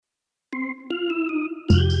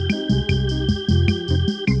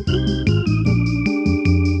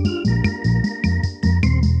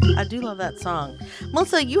love that song.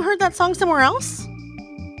 Melissa, you heard that song somewhere else?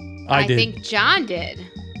 I did. think John did.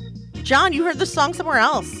 John, you heard the song somewhere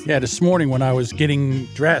else? Yeah, this morning when I was getting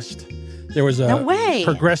dressed, there was a No way.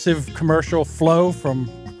 Progressive commercial flow from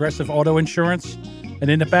Progressive Auto Insurance, and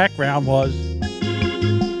in the background was.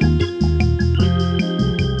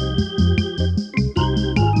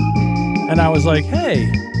 And I was like,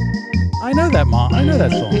 hey, I know that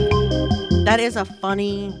song. That is a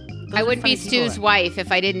funny... I wouldn't be Stu's wife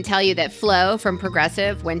if I didn't tell you that Flo from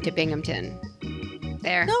Progressive went to Binghamton.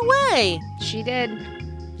 There. No way. She did.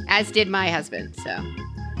 As did my husband, so.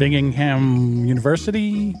 Bingham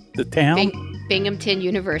University, the town? Binghamton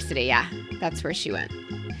University, yeah. That's where she went.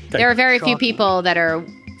 There are very few people that are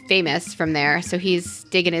famous from there, so he's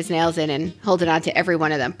digging his nails in and holding on to every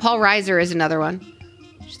one of them. Paul Reiser is another one.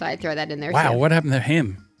 Just thought I'd throw that in there, Wow, too. what happened to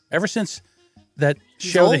him? Ever since that He's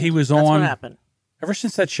show old. that he was That's on. what happened. Ever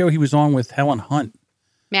since that show he was on with Helen Hunt.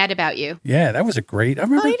 Mad About You. Yeah, that was a great. I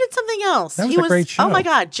remember. Oh, he did something else. That was he a great show. Oh my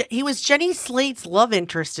God, he was Jenny Slate's love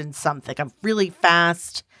interest in something. A really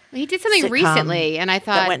fast. He did something sitcom recently, and I that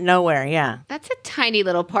thought, went nowhere. Yeah. that's a tiny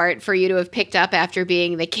little part for you to have picked up after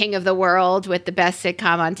being the king of the world with the best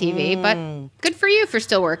sitcom on TV. But good for you for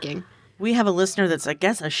still working. We have a listener that's, I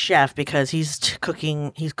guess, a chef because he's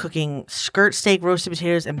cooking. He's cooking skirt steak, roasted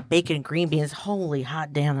potatoes, and bacon and green beans. Holy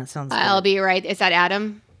hot damn, that sounds good. I'll be right. Is that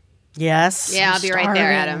Adam? Yes. Yeah, I'm I'll be right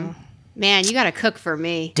there, starving. Adam. Man, you got to cook for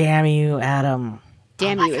me. Damn you, Adam.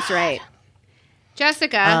 Damn you is right.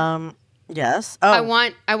 Jessica, Yes. Oh, I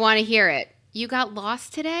want to hear it. You got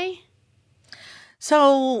lost today?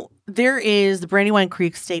 So there is the Brandywine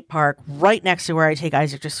Creek State Park right next to where I take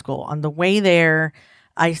Isaac to school. On the way there,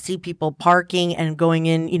 I see people parking and going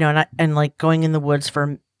in, and like going in the woods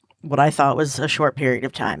for what I thought was a short period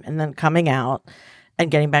of time, and then coming out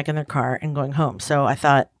and getting back in their car and going home. So I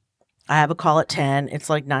thought, I have a call at 10. It's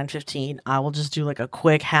like 9:15. I will just do like a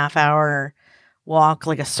quick half-hour walk,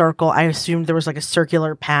 like a circle. I assumed there was like a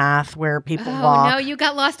circular path where people walk. Oh, no, you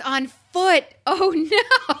got lost on foot. Oh,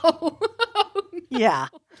 no. Yeah.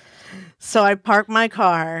 So I parked my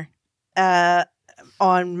car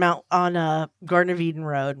on Garden of Eden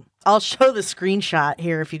Road. I'll show the screenshot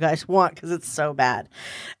here if you guys want because it's so bad.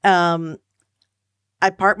 I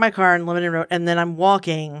parked my car on Lebanon Road and then I'm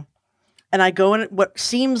walking and I go in what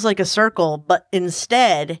seems like a circle, but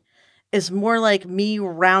instead is more like me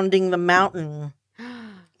rounding the mountain,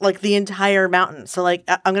 like the entire mountain. So like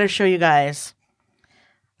I'm going to show you guys.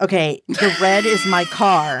 Okay, the red is my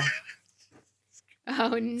car. Oh,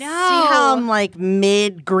 no. See how I'm like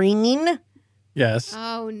mid-green? Yes.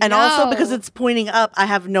 Oh, no. And also because it's pointing up, I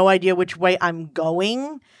have no idea which way I'm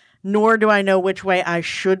going, nor do I know which way I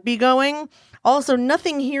should be going. Also,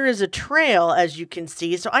 nothing here is a trail, as you can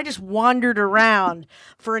see. So I just wandered around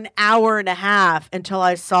for an hour and a half until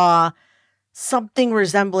I saw something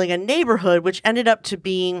resembling a neighborhood, which ended up to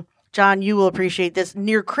being, John, you will appreciate this,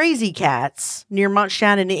 near Crazy Cats, near Mount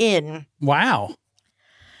Shannon Inn. Wow.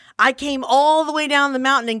 I came all the way down the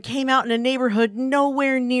mountain and came out in a neighborhood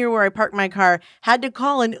nowhere near where I parked my car. Had to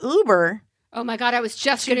call an Uber. Oh, my God. I was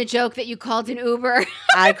just going to joke that you called an Uber.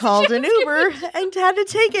 I called an Uber and had to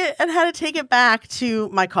take it back to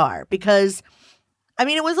my car because, I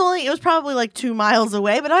mean, it was probably like 2 miles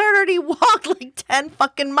away, but I had already walked like 10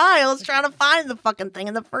 fucking miles trying to find the fucking thing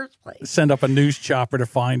in the first place. Send up a news chopper to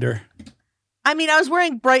find her. I mean, I was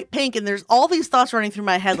wearing bright pink and there's all these thoughts running through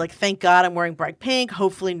my head. Like, thank God I'm wearing bright pink.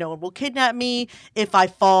 Hopefully no one will kidnap me. If I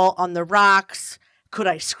fall on the rocks, could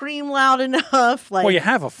I scream loud enough? Like, Well, you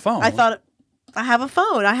have a phone. I thought I have a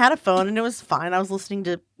phone. I had a phone and it was fine. I was listening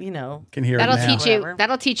to, Can hear That'll it now. teach you. Whatever.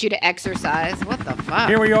 That'll teach you to exercise. What the fuck?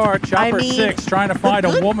 Here we are, Chopper 6, trying to find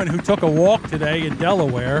a good- woman who took a walk today in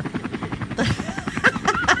Delaware.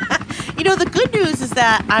 The good news is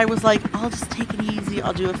that I was like, I'll just take it easy.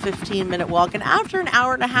 I'll do a 15-minute walk. And after an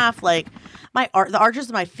hour and a half, like the arches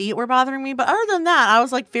of my feet were bothering me. But other than that, I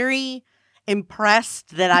was like very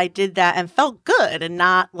impressed that I did that and felt good and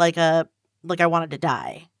not like I wanted to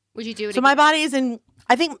die. Would you do it So again? my body is in,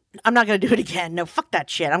 I think I'm not going to do it again. No, fuck that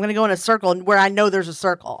shit. I'm going to go in a circle where I know there's a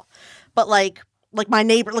circle. But like my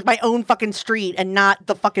neighbor, like my own fucking street and not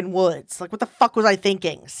the fucking woods. Like what the fuck was I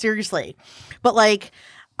thinking? Seriously. But like,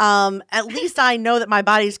 at least I know that my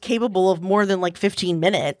body's capable of more than like 15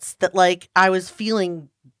 minutes, that like I was feeling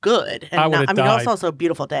good. And I would've it was died. also a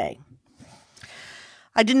beautiful day.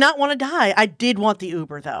 I did not want to die. I did want the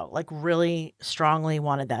Uber though, like really strongly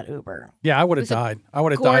wanted that Uber. Yeah, I would have It was a died. I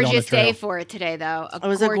would have died on the Gorgeous trail. day for it today, though. It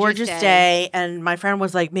was a gorgeous day, and my friend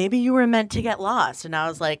was like, maybe you were meant to get lost. And I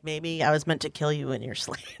was like, maybe I was meant to kill you in your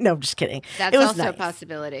sleep. No, I'm just kidding. That's it was also a nice.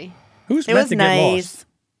 possibility. Who's It meant was to get nice. lost?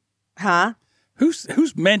 Huh?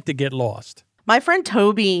 Who's meant to get lost? My friend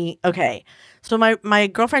Toby, okay. So my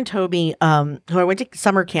girlfriend Toby, who I went to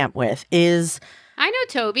summer camp with, is... I know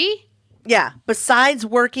Toby. Yeah. Besides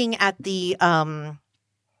working at the National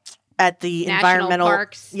environmental...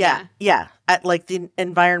 parks. Yeah. At like the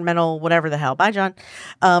environmental whatever the hell. Bye, John.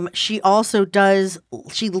 She also does...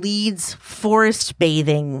 She leads forest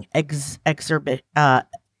bathing exhibit...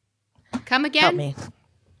 Come again? Help me.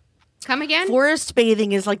 Come again? Forest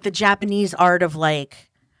bathing is like the Japanese art of like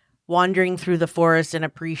wandering through the forest and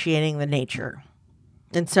appreciating the nature.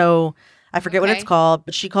 And so I forget what it's called,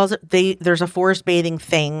 but she calls it, there's a forest bathing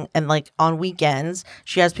thing. And like on weekends,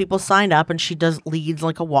 she has people sign up and she leads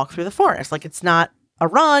like a walk through the forest. Like it's not a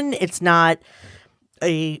run. It's not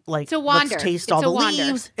a like, it's a wander. Let's taste it's all the wander.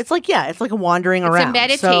 leaves. It's like, yeah, it's like a wandering around.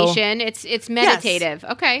 It's a meditation. It's meditative.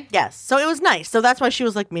 Yes. Okay. Yes. So it was nice. So that's why she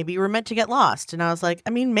was like, maybe you were meant to get lost. And I was like, I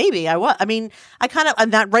mean, maybe I was. I mean, I kind of,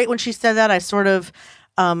 and that right when she said that, I sort of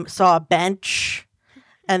saw a bench.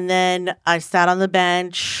 And then I sat on the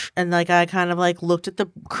bench and like I kind of like looked at the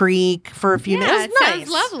creek for a few minutes. It was nice. Sounds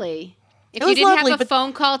lovely. If It you was didn't lovely, have a but-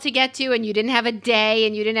 phone call to get to and you didn't have a day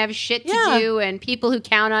and you didn't have shit to Yeah. do and people who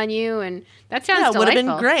count on you and that sounds Yeah, it would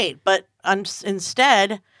delightful. have been great. But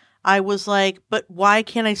instead, I was like, but why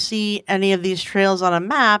can't I see any of these trails on a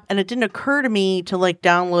map? And it didn't occur to me to like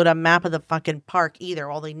download a map of the fucking park either.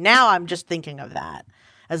 Although now I'm just thinking of that,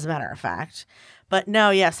 as a matter of fact. But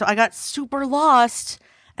no, yeah. So I got super lost.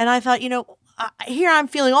 And I thought, here I'm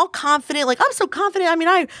feeling all confident. Like, I'm so confident. I mean,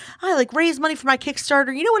 I like raised money for my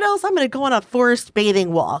Kickstarter. You know what else? I'm going to go on a forest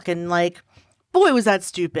bathing walk. And like, boy, was that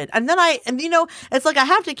stupid. And then it's like I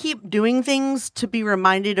have to keep doing things to be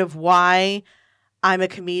reminded of why I'm a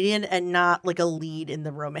comedian and not like a lead in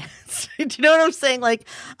the romance. Do you know what I'm saying? Like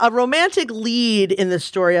a romantic lead in the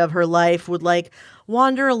story of her life would like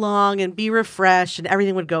wander along and be refreshed and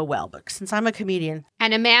everything would go well. But since I'm a comedian.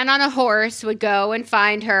 And a man on a horse would go and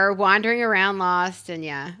find her wandering around lost. And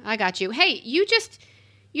yeah, I got you. Hey, you just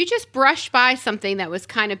brushed by something that was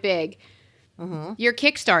kind of big. Mm-hmm. Your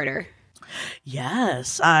Kickstarter.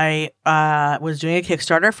 Yes, I was doing a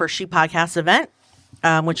Kickstarter for She Podcast Event,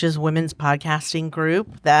 which is a women's podcasting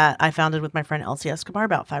group that I founded with my friend Elsie Escobar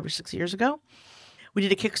about 5 or 6 years ago. We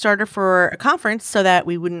did a Kickstarter for a conference so that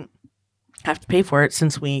we wouldn't have to pay for it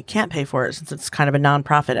since we can't pay for it since it's kind of a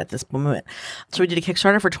nonprofit at this moment. So we did a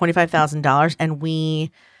Kickstarter for $25,000 and we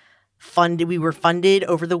were funded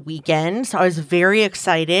over the weekend. So I was very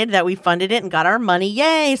excited that we funded it and got our money.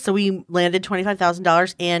 Yay. So we landed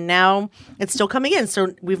 $25,000 and now it's still coming in.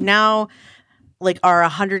 So we've now like are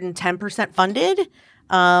 110% funded,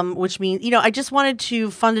 which means, I just wanted to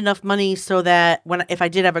fund enough money so that if I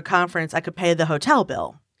did have a conference, I could pay the hotel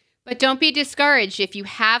bill. But don't be discouraged. If you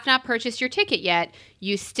have not purchased your ticket yet,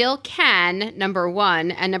 you still can, number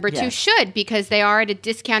one. And number two, should, because they are at a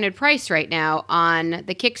discounted price right now on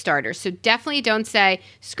the Kickstarter. So definitely don't say,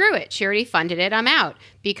 screw it. She already funded it. I'm out.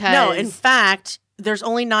 Because no, in fact, there's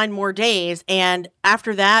only 9 more days. And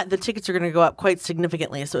after that, the tickets are going to go up quite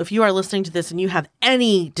significantly. So if you are listening to this and you have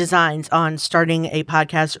any designs on starting a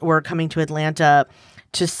podcast or coming to Atlanta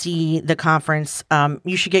to see the conference,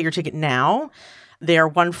 you should get your ticket now. They are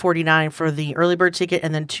 $149 for the early bird ticket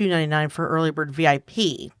and then $299 for early bird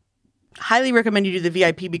VIP. Highly recommend you do the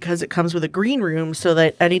VIP because it comes with a green room so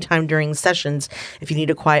that anytime during sessions, if you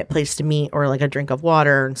need a quiet place to meet or like a drink of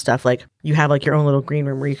water and stuff, like you have like your own little green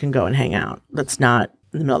room where you can go and hang out. That's not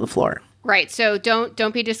in the middle of the floor. Right. So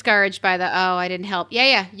don't be discouraged by I didn't help.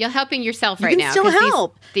 Yeah. You're helping yourself right now. You can still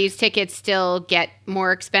help. These tickets still get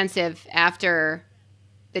more expensive after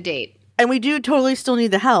the date. And we do totally still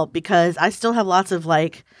need the help because I still have lots of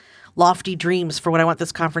like lofty dreams for what I want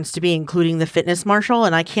this conference to be, including the fitness marshal.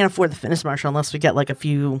 And I can't afford the fitness marshal unless we get like a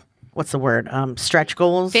few, stretch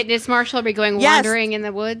goals. Fitness marshal, are we going wandering in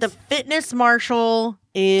the woods? The fitness marshal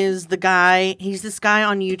is the guy. He's this guy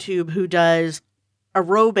on YouTube who does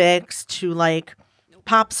aerobics to like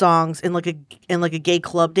pop songs in like a gay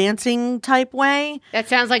club dancing type way. That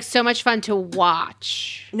sounds like so much fun to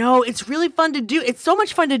watch. No, it's really fun to do. It's so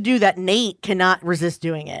much fun to do that Nate cannot resist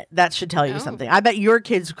doing it. That should tell you something. I bet your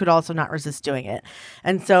kids could also not resist doing it.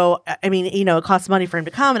 And so, I mean, it costs money for him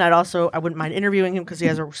to come. And I wouldn't mind interviewing him because he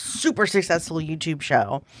has a super successful YouTube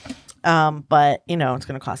show. But it's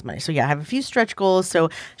going to cost money. So yeah, I have a few stretch goals. So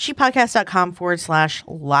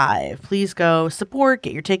shepodcast.com/live. Please go support,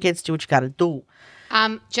 get your tickets, do what you got to do.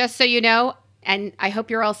 Just so you know, and I hope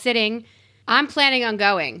you're all sitting, I'm planning on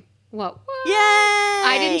going. What? Yay!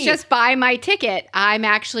 I didn't just buy my ticket. I'm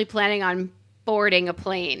actually planning on boarding a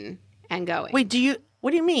plane and going. Wait,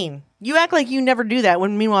 what do you mean? You act like you never do that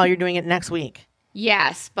when meanwhile you're doing it next week.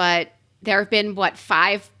 Yes, but there have been,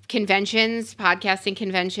 5 conventions, podcasting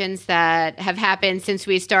conventions that have happened since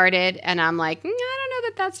we started, and I'm like, I don't know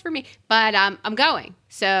that that's for me, but I'm going.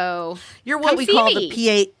 So you're what we call the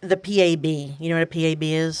PAB. You know what a PAB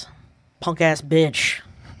is? Punk ass bitch.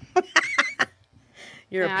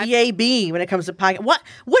 You're a PAB when it comes to podcast.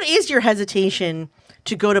 What is your hesitation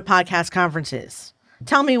to go to podcast conferences?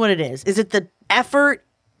 Tell me what it is. Is it the effort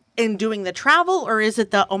in doing the travel, or is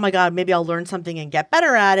it the, oh my God, maybe I'll learn something and get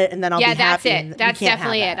better at it, and then I'll be happy? Yeah, that's it. That's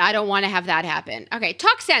definitely it. I don't want to have that happen. Okay,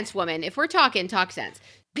 talk sense, woman. If we're talking, talk sense.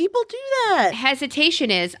 People do that.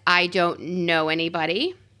 Hesitation is, I don't know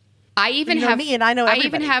anybody. I even have me, and I know everybody. I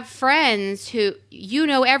even have friends who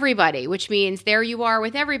know everybody, which means there you are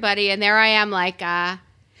with everybody, and there I am like, I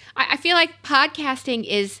feel like podcasting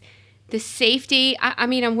is the safety. I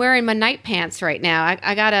mean, I'm wearing my night pants right now.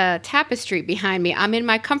 I got a tapestry behind me. I'm in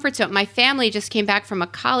my comfort zone. My family just came back from a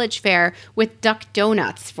college fair with duck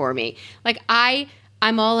donuts for me. Like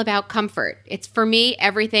I'm all about comfort. It's for me,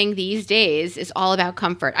 everything these days is all about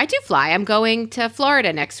comfort. I do fly. I'm going to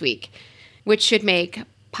Florida next week, which should make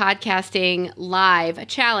podcasting live a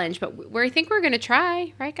challenge. But I think we're going to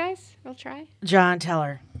try, right, guys? We'll try. John, tell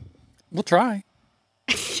her. We'll try.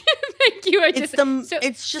 Thank you. It's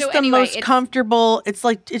just the most comfortable. It's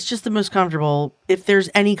just the most comfortable. If there's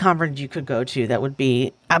any conference you could go to that would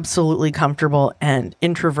be absolutely comfortable and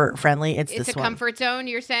introvert friendly, it's this one. It's a comfort zone,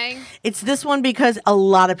 you're saying? It's this one because a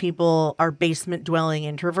lot of people are basement dwelling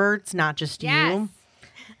introverts, not just you.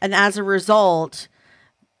 And as a result,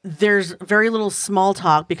 there's very little small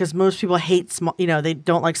talk because most people hate they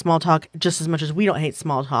don't like small talk just as much as we don't hate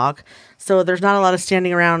small talk. So there's not a lot of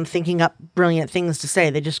standing around thinking up brilliant things to say.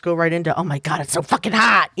 They just go right into, oh my God, it's so fucking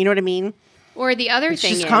hot. You know what I mean? Or the other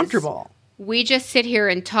thing is comfortable. We just sit here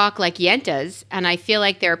and talk like yentas. And I feel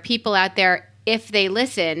like there are people out there, if they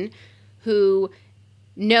listen, who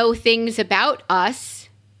know things about us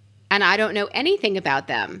and I don't know anything about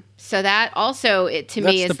them. So that also, to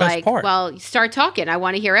me, is like, well, start talking. I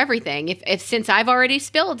want to hear everything. If since I've already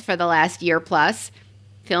spilled for the last year plus,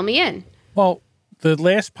 fill me in. Well, the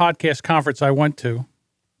last podcast conference I went to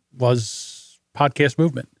was Podcast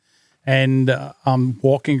Movement. And I'm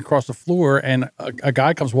walking across the floor, and a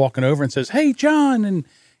guy comes walking over and says, "Hey, John." And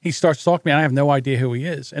he starts talking to me, and I have no idea who he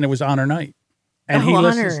is. And it was Honor Night. And he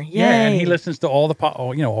listens, and he listens to all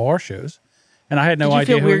all our shows. And I had no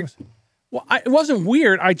idea who he was. Well, it wasn't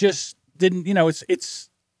weird. I just didn't, it's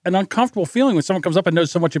an uncomfortable feeling when someone comes up and knows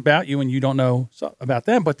so much about you and you don't know about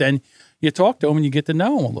them. But then you talk to them and you get to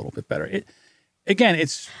know them a little bit better.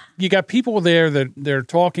 You got people there that they're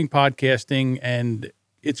talking podcasting, and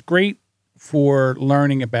it's great for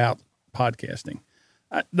learning about podcasting.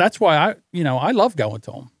 That's why I love going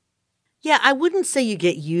to them. Yeah, I wouldn't say you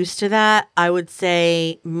get used to that. I would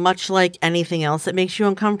say much like anything else that makes you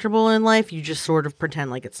uncomfortable in life, you just sort of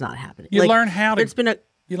pretend like it's not happening. You learn how to.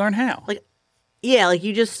 You learn how.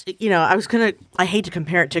 You just, I hate to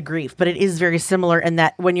compare it to grief, but it is very similar in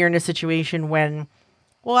that when you're in a situation when,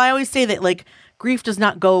 well, I always say that grief does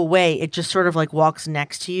not go away. It just sort of walks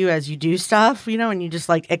next to you as you do stuff, and you just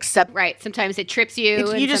accept. Right. Sometimes it trips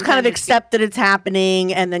you. You just kind of accept that it's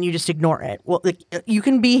happening, and then you just ignore it. Well, you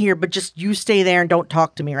can be here, but just you stay there and don't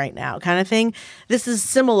talk to me right now kind of thing. This is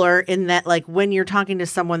similar in that when you're talking to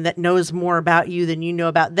someone that knows more about you than you know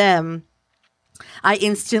about them, I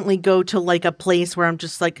instantly go to a place where I'm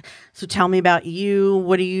just so tell me about you.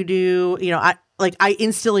 What do you do? I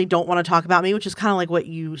instantly don't want to talk about me, which is kind of like what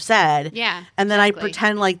you said. Yeah. And then I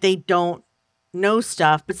pretend like they don't know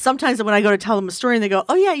stuff. But sometimes when I go to tell them a story and they go,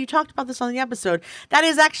 oh, yeah, you talked about this on the episode, that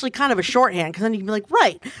is actually kind of a shorthand. Because then you can be like,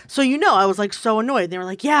 right. So, I was so annoyed. They were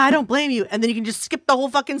like, yeah, I don't blame you. And then you can just skip the whole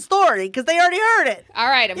fucking story because they already heard it. All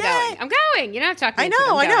right, I'm going. You're not talking to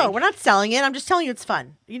I know. We're not selling it. I'm just telling you it's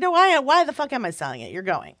fun. You know why? Why the fuck am I selling it? You're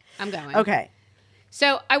going. I'm going. Okay.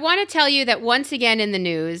 So I want to tell you that once again in the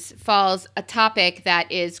news falls a topic that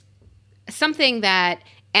is something that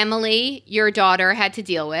Emily, your daughter, had to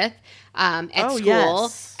deal with at school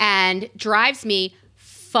and drives me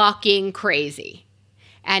fucking crazy.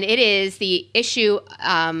 And it is the issue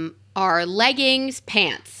are leggings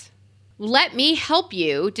pants. Let me help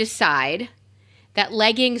you decide that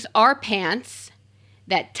leggings are pants,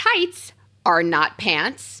 that tights are not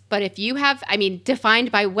pants, but if you have,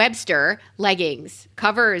 defined by Webster, leggings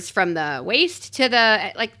covers from the waist to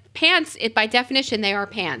the, pants, by definition, they are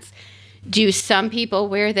pants. Do some people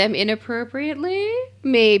wear them inappropriately?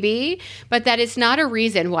 Maybe, but that is not a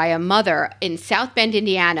reason why a mother in South Bend,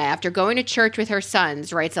 Indiana, after going to church with her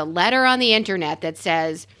sons, writes a letter on the internet that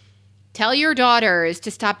says, tell your daughters to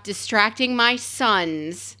stop distracting my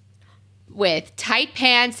sons with tight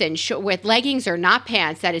pants and with leggings or not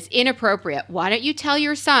pants, that is inappropriate. Why don't you tell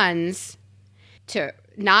your sons to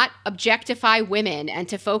not objectify women and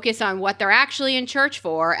to focus on what they're actually in church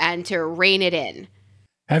for and to rein it in?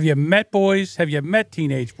 Have you met boys? Have you met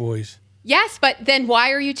teenage boys? Yes, but then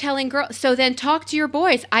why are you telling girls? So then talk to your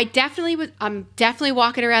boys. I'm definitely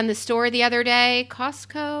walking around the store the other day,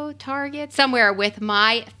 Costco, Target, somewhere with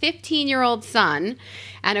my 15-year-old son,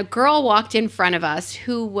 and a girl walked in front of us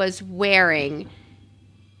who was wearing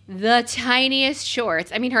the tiniest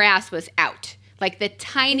shorts. I mean, her ass was out. Like the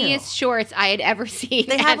tiniest shorts I had ever seen.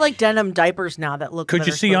 They have like denim diapers now that look. Could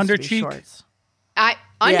you see under cheek?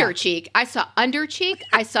 Under cheek. I saw under cheek.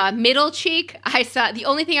 I saw middle cheek. I saw the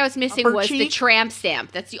only thing I was missing upper was cheek? the tramp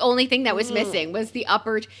stamp. That's the only thing that was missing was the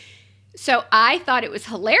upper. So I thought it was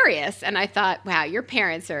hilarious, and I thought, wow, your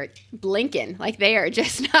parents are blinking like they are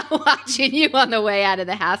just not watching you on the way out of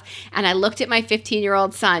the house. And I looked at my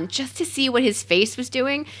 15-year-old son just to see what his face was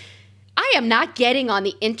doing. I am not getting on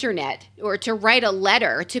the internet or to write a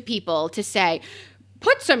letter to people to say,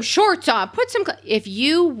 put some shorts on, if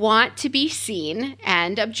you want to be seen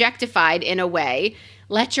and objectified in a way,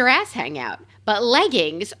 let your ass hang out. But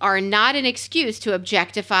leggings are not an excuse to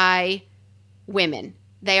objectify women.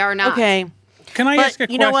 They are not. Okay. Can I ask a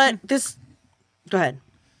question? You know what? Go ahead.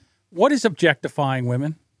 What is objectifying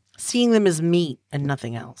women? Seeing them as meat and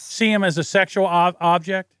nothing else. See them as a sexual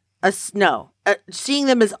object? Seeing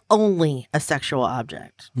them as only a sexual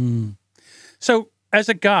object. So, as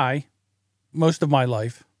a guy, most of my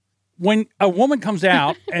life, when a woman comes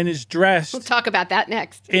out and is dressed, we'll talk about that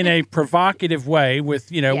next, in a provocative way,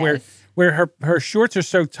 with yes. where her shorts are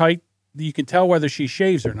so tight that you can tell whether she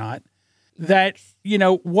shaves or not. That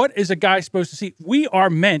what is a guy supposed to see? We are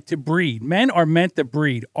meant to breed. Men are meant to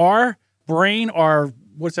breed. Our brain,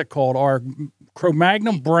 what's that called? Our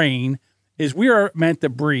Cro-Magnon brain is we are meant to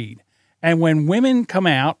breed. And when women come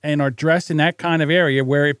out and are dressed in that kind of area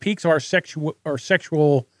where it piques our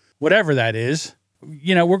sexual whatever that is,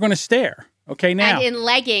 we're going to stare. Okay, now. And in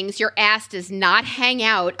leggings, your ass does not hang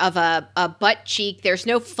out of a butt cheek. There's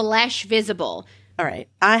no flesh visible. All right.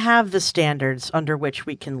 I have the standards under which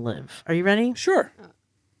we can live. Are you ready? Sure.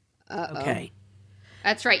 Okay.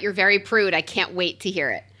 That's right. You're very prude. I can't wait to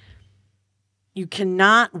hear it. You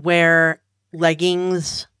cannot wear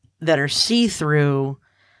leggings that are see-through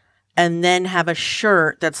and then have a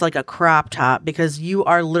shirt that's like a crop top because you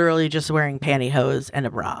are literally just wearing pantyhose and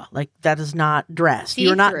a bra. Like, that is not dressed.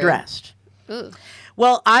 You're not dressed. Ooh.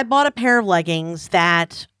 Well, I bought a pair of leggings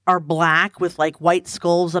that are black with like white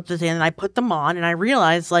skulls up to the end, and I put them on and I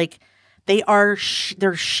realized like they are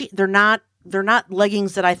they're not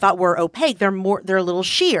leggings that I thought were opaque. They're a little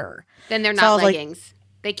sheer. Then they're not leggings.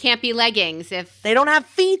 They can't be leggings if they don't have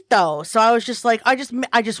feet though. So I was just like, I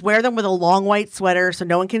just wear them with a long white sweater so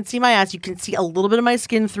no one can see my ass. You can see a little bit of my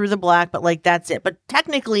skin through the black, but like that's it. But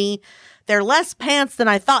technically, they're less pants than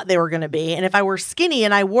I thought they were going to be. And if I were skinny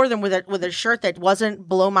and I wore them with a shirt that wasn't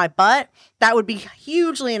below my butt, that would be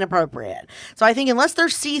hugely inappropriate. So I think unless they're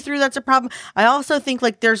see-through, that's a problem. I also think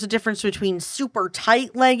like there's a difference between super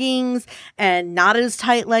tight leggings and not as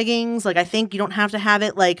tight leggings. Like I think you don't have to have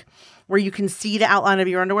it like where you can see the outline of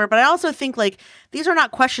your underwear. But I also think like these are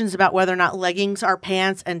not questions about whether or not leggings are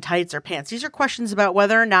pants and tights are pants. These are questions about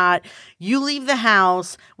whether or not you leave the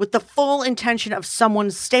house with the full intention of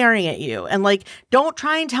someone staring at you. And like, don't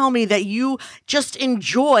try and tell me that you just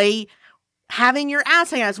enjoy having your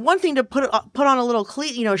ass hang out. It's one thing to put on a little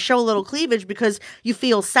show a little cleavage because you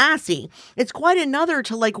feel sassy. It's quite another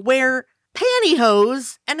to like wear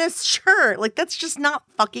pantyhose and a shirt. Like that's just not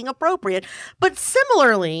fucking appropriate. But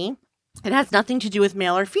similarly, it has nothing to do with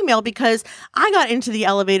male or female because I got into the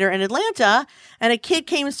elevator in Atlanta and a kid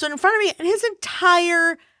came and stood in front of me and his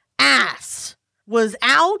entire ass was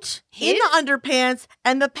out in the underpants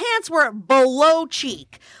and the pants were below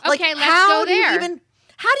cheek. Okay, let's go there.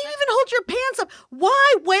 How do you even hold your pants up?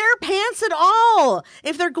 Why wear pants at all?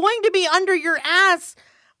 If they're going to be under your ass,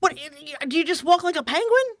 what do you just walk like a penguin?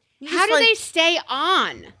 How do they stay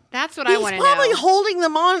on? That's what I want to know. He's probably holding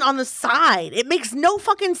them on the side. It makes no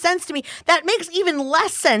fucking sense to me. That makes even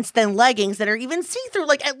less sense than leggings that are even see-through.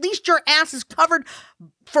 Like, at least your ass is covered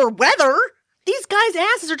for weather. These guys'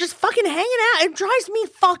 asses are just fucking hanging out. It drives me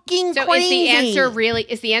fucking crazy. So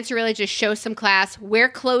is the answer really just show some class? Wear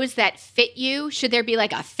clothes that fit you? Should there be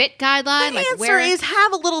like a fit guideline? The answer is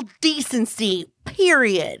have a little decency,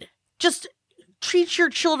 period. Just treat your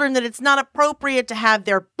children that it's not appropriate to have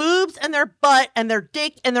their boobs and their butt and their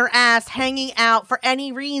dick and their ass hanging out for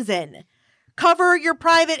any reason. Cover your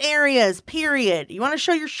private areas, period. You want to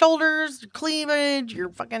show your shoulders, your cleavage, your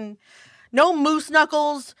fucking no moose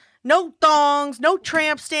knuckles. No thongs, no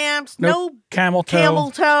tramp stamps, no camel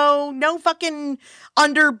toe, no fucking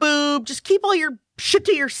under boob. Just keep all your shit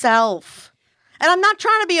to yourself. And I'm not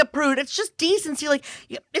trying to be a prude. It's just decency. Like,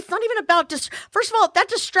 it's not even about first of all, that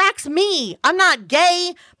distracts me. I'm not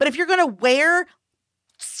gay, but if you're going to wear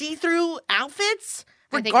see-through outfits,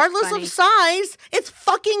 regardless of size, it's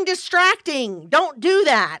fucking distracting. Don't do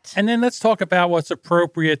that. And then let's talk about what's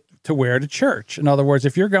appropriate to wear to church. In other words,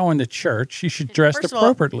 if you're going to church, you should dress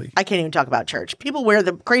appropriately. I can't even talk about church. People wear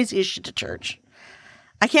the craziest shit to church.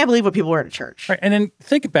 I can't believe what people wear to church. Right, and then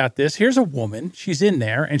think about this. Here's a woman. She's in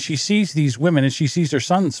there, and she sees these women, and she sees her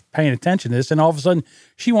sons paying attention to this, and all of a sudden,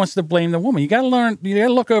 she wants to blame the woman. You got to learn. You got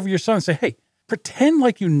to look over your son and say, hey, pretend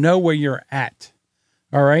like you know where you're at.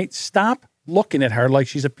 All right? Stop looking at her like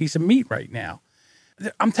she's a piece of meat right now.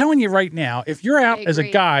 I'm telling you right now, if you're out as a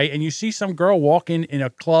guy and you see some girl walking in a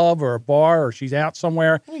club or a bar or she's out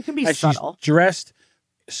somewhere you can be and subtle. She's dressed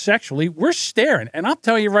sexually, we're staring. And I'll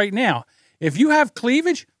tell you right now, if you have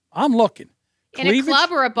cleavage, I'm looking. In a club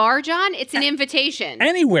or a bar, John, it's an invitation.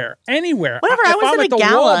 Anywhere. Whenever I was at a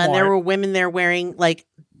gala and there were women there wearing like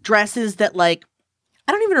dresses that like,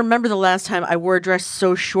 I don't even remember the last time I wore a dress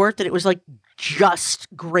so short that it was like just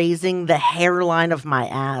grazing the hairline of my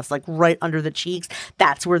ass, like right under the cheeks.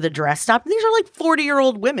 That's where the dress stopped. And these are like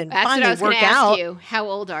 40-year-old women. That's Fine, what I was going to out. ask you. How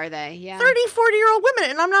old are they? Yeah. 30, 40-year-old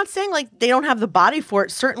women. And I'm not saying like they don't have the body for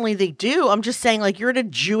it. Certainly they do. I'm just saying like you're at a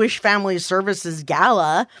Jewish Family Services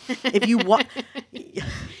gala. If you want...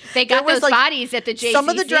 They got those bodies at the JCC. Some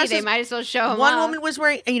of the dresses, they might as well show them One off. woman was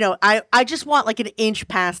wearing, I just want like an inch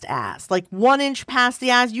past ass. Like 1 inch past the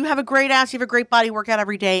ass. You have a great ass. You have a great body. Work out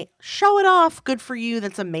every day. Show it off. Good for you.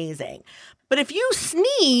 That's amazing. But if you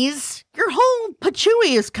sneeze, your whole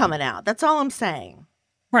patchouli is coming out. That's all I'm saying.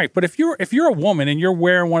 Right. But if you're a woman and you're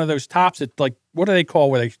wearing one of those tops that like, what do they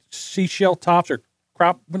call, where they seashell tops or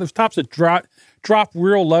crop, one of those tops that drop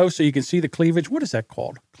real low so you can see the cleavage. What is that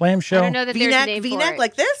called? Clamshell? I don't know that there's a name for it. V-neck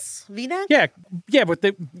like this? V-neck? Yeah, but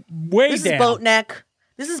the way this down. Is boat neck.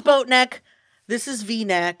 This is boat neck. This is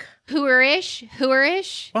V-neck. Hooerish?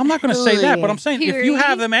 Well, I'm not going to say that, but I'm saying if you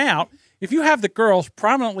have them out, if you have the girls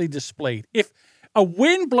prominently displayed, if a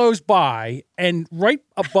wind blows by and right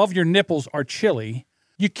above your nipples are chilly,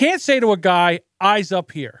 you can't say to a guy, eyes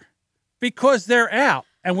up here, because they're out.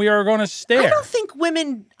 And we are going to stare. I don't think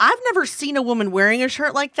I've never seen a woman wearing a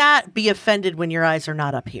shirt like that be offended when your eyes are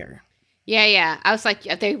not up here. Yeah. I was like,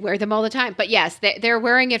 they wear them all the time. But yes, they're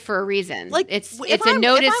wearing it for a reason. Like, it's a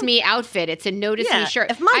notice me outfit. It's a notice me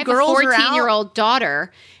shirt. If my I have girls a 14-year-old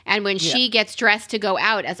daughter, and when she gets dressed to go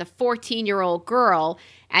out as a 14-year-old girl,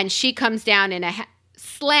 and she comes down in a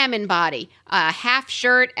slamming body, a half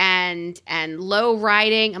shirt and low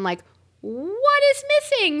riding, I'm like, what is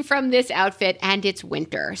missing from this outfit? And it's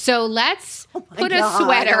winter. So let's put a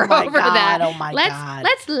sweater over that. Oh my God.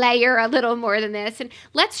 Let's layer a little more than this, and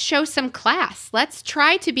let's show some class. Let's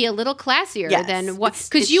try to be a little classier than what,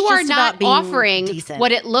 because you are not offering decent.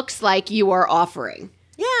 What it looks like you are offering.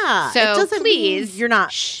 Yeah. So please, you're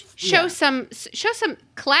not show some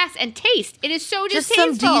class and taste. It is so just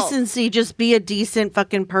distasteful. Some decency. Just be a decent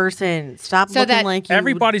fucking person. Stop looking like you.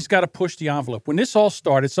 Everybody's got to push the envelope. When this all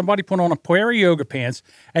started, somebody put on a pair of yoga pants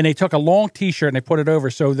and they took a long T-shirt and they put it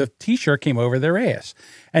over, so the T-shirt came over their ass,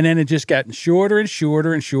 and then it just got shorter and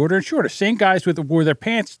shorter and shorter and shorter. Same guys wore their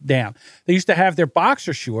pants down. They used to have their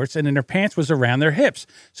boxer shorts, and then their pants was around their hips,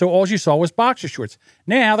 so all you saw was boxer shorts.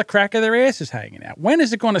 Now the crack of their ass is hanging out. When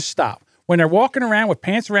is it going to stop? When they're walking around with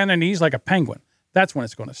pants around their knees like a penguin. That's when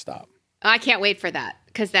it's going to stop. I can't wait for that,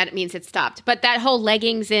 because that means it stopped. But that whole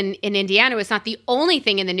leggings in Indiana was not the only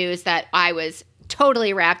thing in the news that I was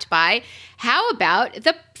totally wrapped by. How about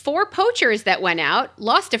the 4 poachers that went out,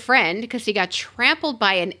 lost a friend because he got trampled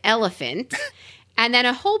by an elephant, and then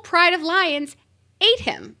a whole pride of lions ate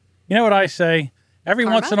him? You know what I say? Every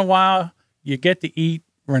once in a while, you get to eat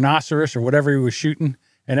rhinoceros or whatever he was shooting,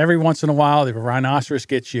 and every once in a while, the rhinoceros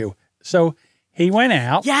gets you. So he went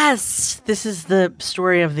out. Yes. This is the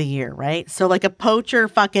story of the year, right? So like a poacher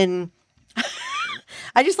fucking...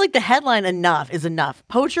 I just like the headline enough is enough.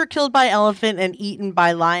 Poacher killed by elephant and eaten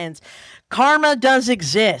by lions. Karma does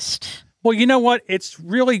exist. Well, you know what? It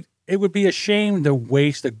would be a shame to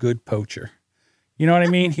waste a good poacher. You know what I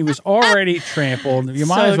mean? He was already trampled. You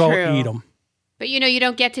might as well eat him. But you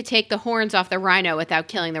don't get to take the horns off the rhino without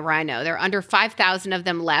killing the rhino. There are under 5,000 of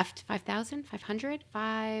them left. 5,000? 500?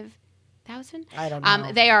 5,000? I don't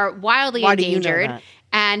know. They are wildly Why endangered. do you know that?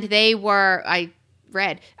 And they were,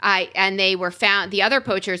 and they were found, the other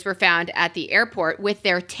poachers were found at the airport with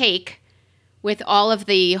their take, with all of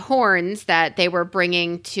the horns that they were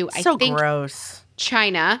bringing to, I think, gross.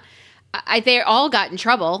 China. they all got in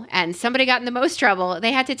trouble, and somebody got in the most trouble.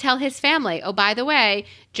 They had to tell his family, oh, by the way,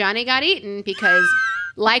 Johnny got eaten because,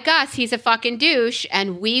 like us, he's a fucking douche,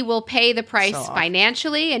 and we will pay the price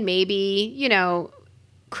financially and maybe,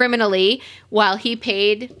 criminally, while he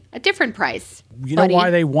paid a different price. You know why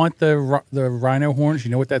they want the rhino horns?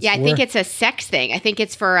 You know what that's for? Yeah, I think it's a sex thing. I think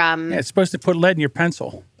it's for... it's supposed to put lead in your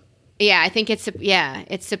pencil. Yeah, I think it's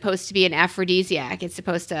supposed to be an aphrodisiac. It's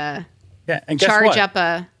supposed to and charge up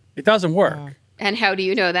a... It doesn't work. And how do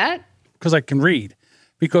you know that? Because I can read.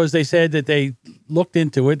 Because they said that they looked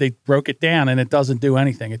into it, they broke it down, and it doesn't do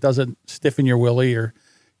anything. It doesn't stiffen your willy, or,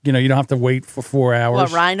 you don't have to wait for 4 hours.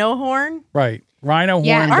 What, rhino horn? Right. Rhino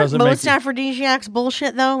horn Aren't doesn't most make aphrodisiacs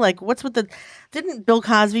bullshit, though? Like, what's with the... Didn't Bill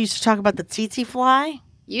Cosby used to talk about the tsetse fly?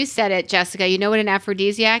 You said it, Jessica. You know what an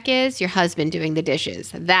aphrodisiac is? Your husband doing the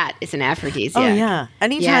dishes. That is an aphrodisiac. Oh, yeah.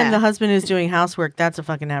 Anytime the husband is doing housework, that's a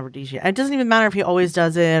fucking aphrodisiac. It doesn't even matter if he always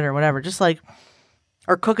does it or whatever. Just like,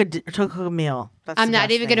 or cook a meal. That's I'm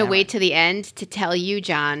not even going to wait to the end to tell you,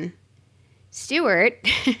 John. Stuart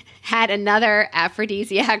had another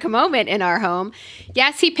aphrodisiac moment in our home.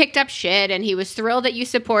 Yes, he picked up shit and he was thrilled that you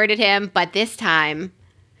supported him. But this time,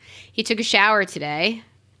 he took a shower today.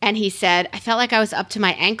 And he said, I felt like I was up to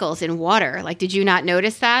my ankles in water. Like, did you not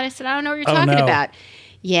notice that? I said, I don't know what you're talking about.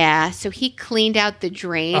 Yeah. So he cleaned out the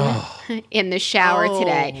drain in the shower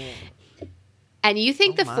today. And you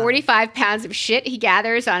think the 45 pounds of shit he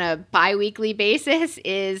gathers on a bi-weekly basis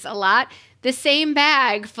is a lot? The same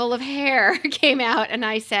bag full of hair came out. And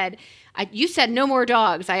I said, you said no more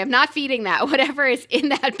dogs. I am not feeding that. Whatever is in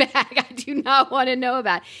that bag, I do not want to know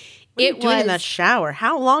about. What are you doing in that shower?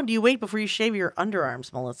 How long do you wait before you shave your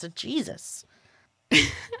underarms, Melissa? Jesus.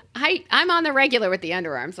 I'm on the regular with the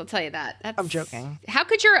underarms. I'll tell you that. I'm joking. How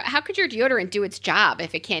could your deodorant do its job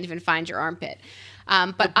if it can't even find your armpit?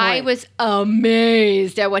 But I was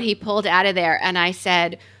amazed at what he pulled out of there, and I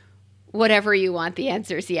said, "Whatever you want." The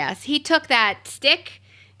answer is yes. He took that stick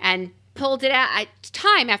and pulled it out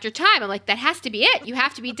time after time. I'm like, that has to be it. You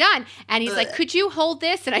have to be done. And he's like, could you hold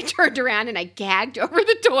this? And I turned around and I gagged over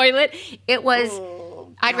the toilet. It was,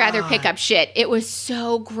 I'd rather pick up shit. It was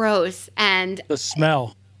so gross. And the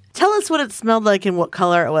smell. Tell us what it smelled like and what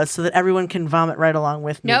color it was so that everyone can vomit right along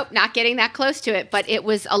with me. Nope, not getting that close to it, but it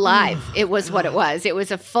was alive. It was what it was. It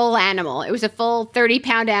was a full animal. It was a full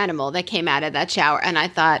 30-pound animal that came out of that shower. And I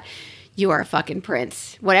thought, you are a fucking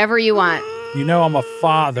prince. Whatever you want. You know I'm a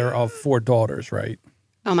father of 4 daughters, right?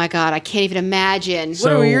 Oh, my God. I can't even imagine.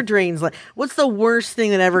 What were your drains like? What's the worst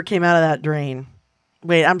thing that ever came out of that drain?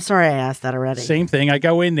 Wait, I'm sorry I asked that already. Same thing. I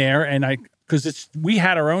go in there and because we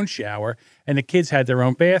had our own shower and the kids had their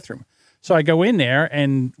own bathroom. So I go in there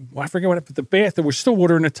and I forget what happened. The bath, there was still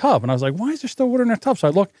water in the tub. And I was like, why is there still water in the tub? So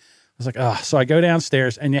I look, I was like, oh. So I go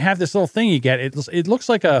downstairs and you have this little thing you get. It looks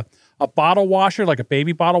like a bottle washer, like a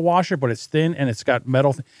baby bottle washer, but it's thin and it's got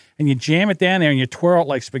metal. And you jam it down there and you twirl it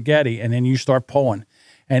like spaghetti and then you start pulling.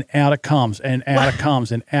 And out it comes, and out it comes,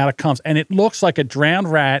 and out it comes. And it looks like a drowned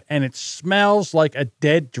rat, and it smells like a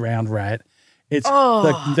dead drowned rat. It's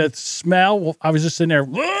the smell. I was just sitting there,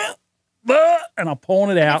 and I'm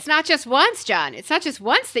pulling it out. It's not just once, John. It's not just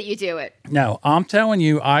once that you do it. No, I'm telling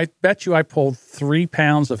you, I bet you I pulled 3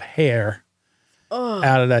 pounds of hair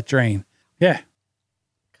out of that drain. Yeah.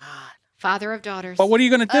 Father of daughters. But what are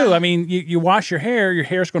you going to do? I mean, you wash your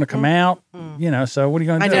hair's going to come out, so what are you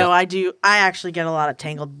going to do? I know, I do. I actually get a lot of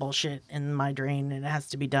tangled bullshit in my drain, and it has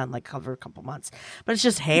to be done like over a couple months. But it's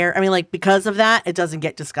just hair. I mean, like, because of that, it doesn't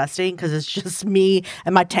get disgusting because it's just me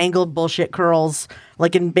and my tangled bullshit curls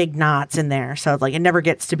like in big knots in there. So like it never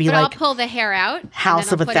gets to be but like I'll pull the hair out.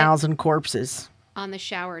 House of 1,000 corpses. On the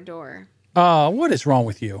shower door. What is wrong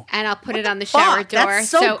with you? And I'll put it on the shower door. That's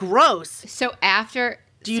so gross. So after...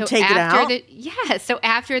 Do you take it out? So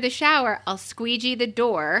after the shower, I'll squeegee the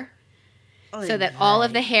door so that all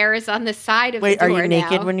of the hair is on the side of the door. Wait, are you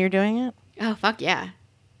naked when you're doing it? Oh, fuck yeah.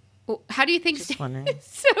 Well, how do you think... Just wondering.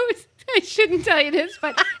 So I shouldn't tell you this,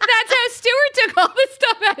 but that's how Stuart took all the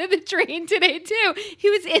stuff out of the drain today, too.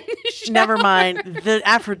 He was in the shower. Never mind. The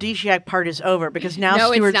aphrodisiac part is over because now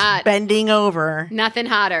Stuart's bending over. Nothing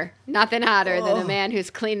hotter. Nothing hotter than a man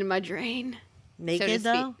who's cleaning my drain. Naked,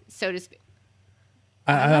 though? So to speak.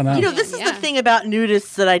 I don't know. You know, this is the thing about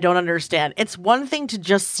nudists that I don't understand. It's one thing to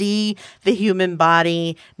just see the human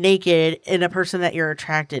body naked in a person that you're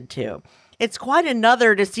attracted to. It's quite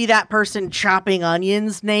another to see that person chopping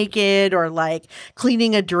onions naked or like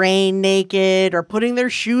cleaning a drain naked or putting their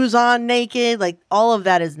shoes on naked. Like all of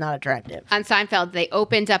that is not attractive. On Seinfeld, they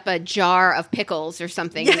opened up a jar of pickles or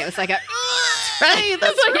something and it was like a... right.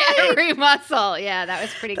 That's Like right. every muscle. Yeah, that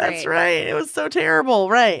was pretty great. That's right. It was so terrible.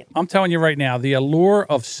 Right. I'm telling you right now, the allure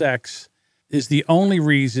of sex is the only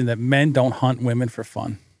reason that men don't hunt women for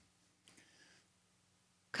fun.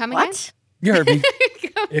 Come again? What? You heard me.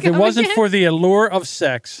 If it wasn't for the allure of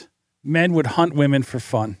sex, men would hunt women for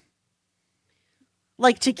fun.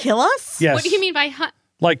 Like to kill us? Yes. What do you mean by hunt?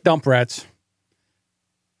 Like dump rats.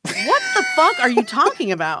 What the fuck are you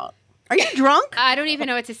talking about? Are you drunk? I don't even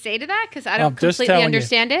know what to say to that because I don't I'm just completely telling you.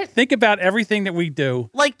 understand it. Think about everything that we do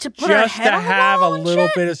Like to put our just head to on the have a wall and little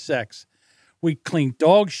shit? bit of sex. We clean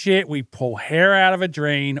dog shit. We pull hair out of a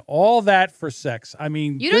drain. All that for sex. I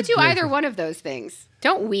mean, You don't good do either gracious. one of those things.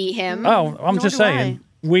 Don't we him. Oh, I'm Nor just do saying.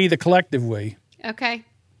 We, the collective we. Okay.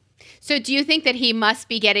 So do you think that he must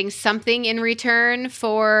be getting something in return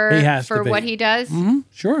for He has to for be. what he does?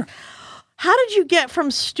 Sure. How did you get from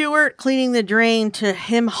Stuart cleaning the drain to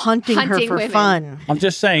him hunting her Hunting for women. fun? I'm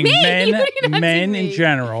just saying, You men didn't in me.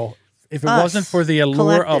 general, if it Us, wasn't for the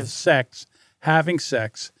allure collective. of sex, having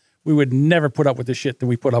sex, we would never put up with the shit that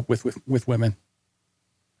we put up with women.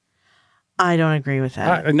 I don't agree with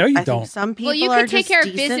that. I know you think don't. some people Well, you are could take just care of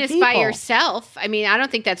decent business by people. yourself. I mean, I don't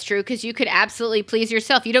think that's true because you could absolutely please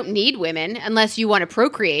yourself. You don't need women unless you want to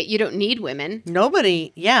procreate. You don't need women.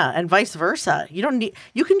 Nobody, yeah, and vice versa. You don't need.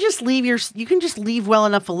 You can just leave well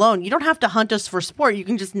enough alone. You don't have to hunt us for sport. You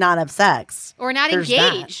can just not have sex. Or not There's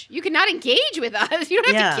engage. You could not engage with us. You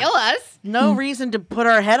don't have Yeah. to kill us. No reason to put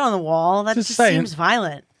our head on the wall. That Just just saying. seems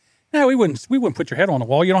violent. No, we wouldn't put your head on the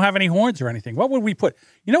wall. You don't have any horns or anything. What would we put?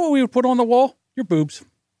 You know what we would put on the wall? Your boobs.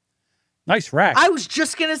 Nice rack. I was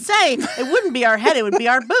just gonna say it wouldn't be our head; it would be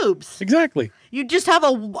our boobs. Exactly. You just have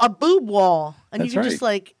a boob wall, and That's you can just right.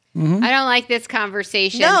 like. I don't like this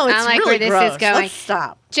conversation. No, I it's don't like really where this gross. is going. Let's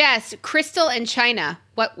stop. Jess, Crystal and China.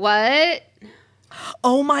 What?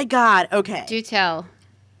 Oh my God. Okay. Do tell.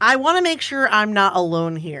 I want to make sure I'm not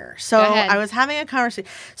alone here. So Go ahead. I was having a conversation.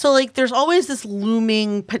 So like, there's always this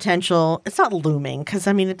looming potential. It's not looming because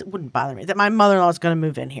I mean, it wouldn't bother me that my mother-in-law is going to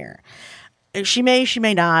move in here. She may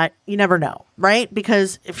not. You never know, right?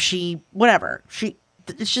 Because if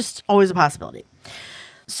it's just always a possibility.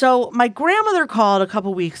 So my grandmother called a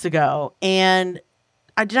couple weeks ago, and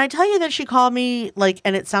did I tell you that she called me like,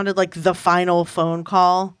 and it sounded like the final phone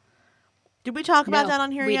call? Did we talk about No, that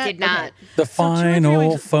on here we yet? did not. Okay. The So 2 or 3 final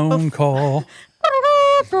weeks phone call.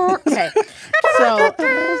 Okay.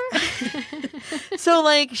 So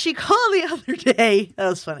like she called the other day. That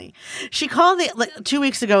was funny. She called 2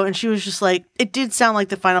 weeks ago and she was just like, it did sound like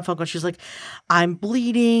the final phone call. She was like, I'm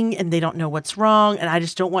bleeding and they don't know what's wrong. And I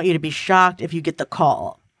just don't want you to be shocked if you get the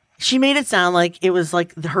call. She made it sound like it was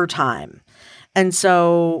like her time. And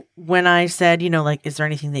so when I said, like, is there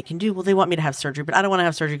anything they can do? Well, they want me to have surgery, but I don't want to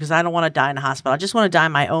have surgery because I don't want to die in a hospital. I just want to die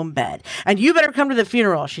in my own bed. And you better come to the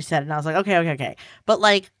funeral, she said. And I was like, okay. But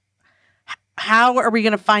like, how are we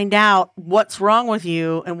going to find out what's wrong with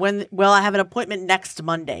you? And when, well, I have an appointment next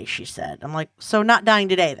Monday, she said. I'm like, so not dying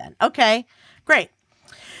today then. Okay, great.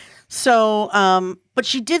 So, but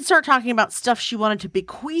she did start talking about stuff she wanted to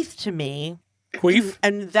bequeath to me. Queef?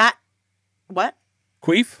 And that, what?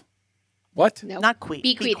 Queef? What? No. Not queef.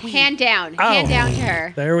 Bequeath. Bequeath. Hand down. Oh. Hand down to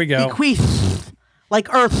her. There we go. Bequeath.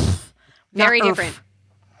 Like earth. not Very earth. different.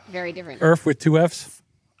 Very different. Earth with 2 F's?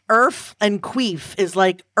 Earth and queef is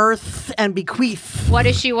like earth and bequeath. What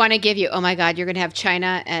does she want to give you? Oh my God, you're going to have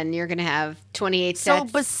China and you're going to have 28 So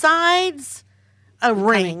sets. besides a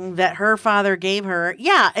ring that her father gave her,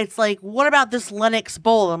 yeah, it's like, what about this Lennox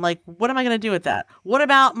bowl? I'm like, what am I going to do with that? What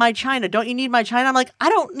about my china? Don't you need my china? I'm like, I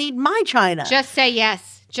don't need my china. Just say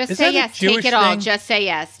yes. Just Is say that a yes. Jewish Take it all. thing? Just say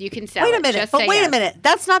yes. You can sell Wait it. a minute, Just but say wait yes. a minute.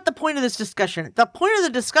 That's not the point of this discussion. The point of the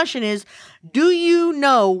discussion is, do you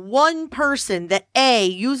know one person that A,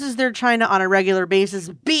 uses their china on a regular basis,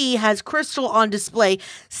 B, has crystal on display,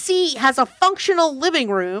 C, has a functional living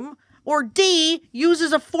room, or D,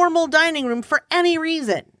 uses a formal dining room for any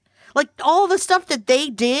reason? Like all the stuff that they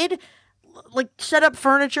did, like set up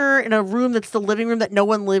furniture in a room that's the living room that no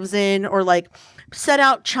one lives in, or like set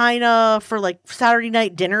out china for like Saturday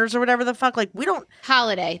night dinners or whatever the fuck. Like we don't,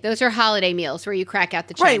 Holiday. Those are holiday meals where you crack out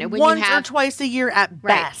the china. right, When once you have, or twice a year at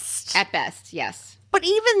Right. best. At best, yes. But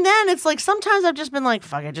even then, it's like sometimes I've just been like,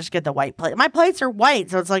 fuck it, just get the white plate. My plates are white,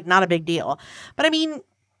 so it's like not a big deal. But I mean,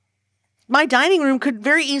 my dining room could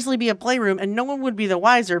very easily be a playroom and no one would be the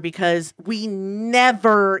wiser because we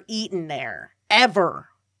never eat in there. Ever.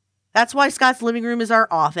 That's why Scott's living room is our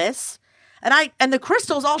office. And the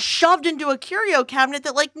crystal's all shoved into a curio cabinet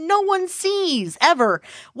that like no one sees ever.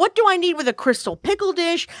 What do I need with a crystal pickle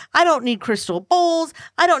dish? I don't need crystal bowls.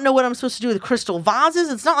 I don't know what I'm supposed to do with crystal vases.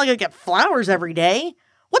 It's not like I get flowers every day.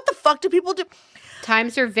 What the fuck do people do?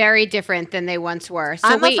 Times are very different than they once were. So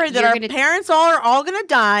I'm afraid that our parents are all going to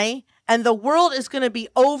die, and the world is going to be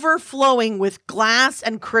overflowing with glass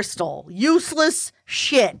and crystal. Useless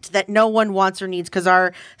shit that no one wants or needs because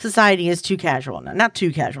our society is too casual. No, not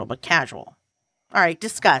too casual, but casual. All right,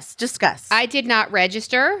 discuss. I did not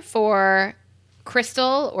register for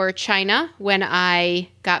crystal or china when I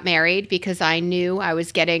got married because I knew I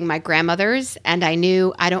was getting my grandmother's, and I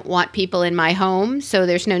knew I don't want people in my home, so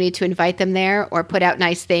there's no need to invite them there or put out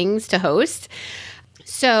nice things to host.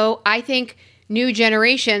 So I think new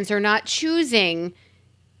generations are not choosing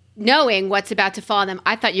knowing what's about to fall on them.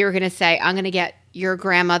 I thought you were going to say, I'm going to get your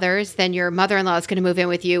grandmother's, then your mother-in-law is going to move in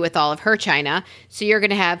with you with all of her china. So you're going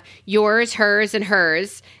to have yours, hers, and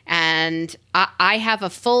hers. And I have a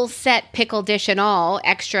full set pickle dish and all,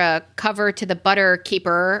 extra cover to the butter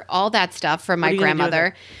keeper, all that stuff from my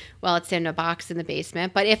grandmother. Well, it's in a box in the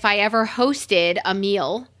basement. But if I ever hosted a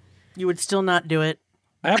meal, you would still not do it.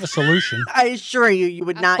 I have a solution. I assure you, you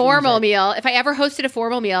would not. Formal meal. If I ever hosted a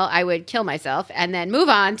formal meal, I would kill myself and then move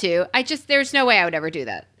on to. There's no way I would ever do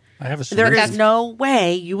that. I have a solution. There is no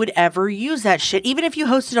way you would ever use that shit. Even if you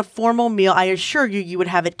hosted a formal meal, I assure you, you would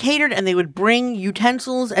have it catered and they would bring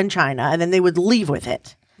utensils and china and then they would leave with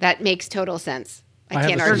it. That makes total sense. I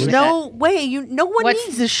can't argue There's with no that. way. No one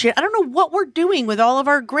needs this shit. I don't know what we're doing with all of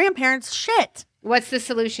our grandparents' shit. What's the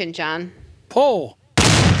solution, John? Pull.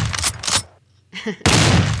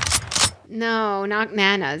 No, not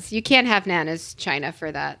Nana's. You can't have Nana's china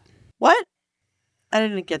for that. What? I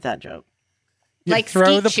didn't get that joke. You like throw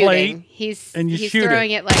skeet the shooting. plate He's and you he's shoot throwing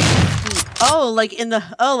it like skeet.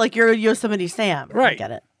 like you're Yosemite Sam. Right. I get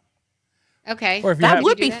it. Okay. Or if you That have-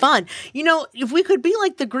 would be fun. You know, if we could be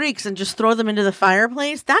like the Greeks and just throw them into the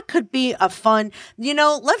fireplace, that could be a fun,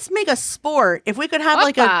 let's make a sport. If we could have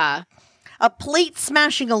like a plate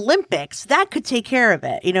smashing Olympics, that could take care of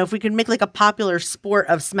it. If we could make like a popular sport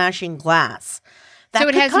of smashing glass. So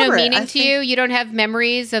it has no meaning to you? You don't have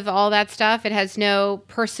memories of all that stuff? It has no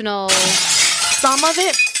personal...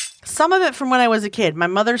 Some of it from when I was a kid. My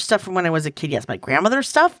mother's stuff from when I was a kid, yes. My grandmother's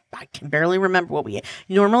stuff, I can barely remember what we ate.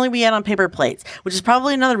 Normally we had on paper plates, which is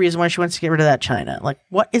probably another reason why she wants to get rid of that china. Like,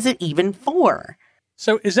 what is it even for?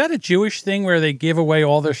 So is that a Jewish thing where they give away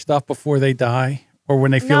all their stuff before they die? Or when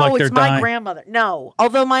they feel like they're dying? No, it's my grandmother. No.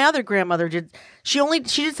 Although my other grandmother did, she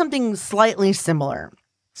did something slightly similar.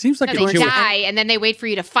 Seems like they die and then they wait for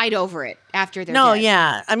you to fight over it after they're dead.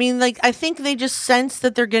 Yeah. I mean, I think they just sense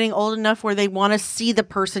that they're getting old enough where they want to see the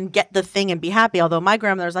person get the thing and be happy. Although my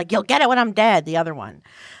grandmother's like, you'll get it when I'm dead, the other one.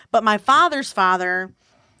 But my father's father,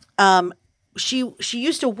 she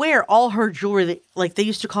used to wear all her jewelry. They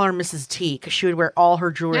used to call her Mrs. T because she would wear all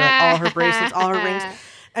her jewelry, all her bracelets, all her rings.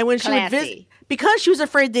 And when she would visit, because she was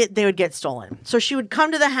afraid that they would get stolen. So she would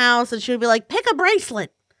come to the house and she would be like, pick a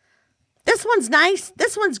bracelet. This one's nice.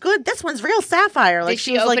 This one's good. This one's real sapphire. Did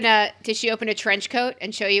she open a trench coat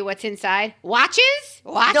and show you what's inside? Watches?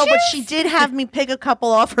 No, but she did have me pick a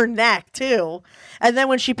couple off her neck too. And then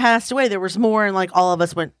when she passed away, there was more, and all of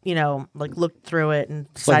us went, looked through it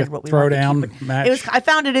and decided what we wanted to keep. Match. I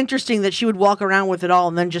found it interesting that she would walk around with it all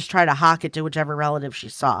and then just try to hawk it to whichever relative she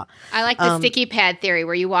saw. I like the sticky pad theory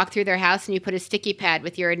where you walk through their house and you put a sticky pad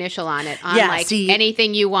with your initial on it on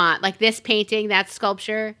anything you want, like this painting, that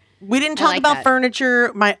sculpture. We didn't talk about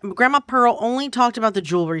furniture. My Grandma Pearl only talked about the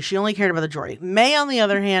jewelry. She only cared about the jewelry. May, on the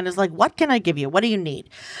other hand, is like, what can I give you? What do you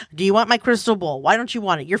need? Do you want my crystal bowl? Why don't you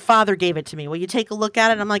want it? Your father gave it to me. Will you take a look at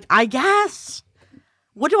it? And I'm like, I guess.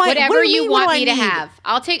 Whatever you want me to have.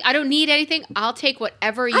 I don't need anything. I'll take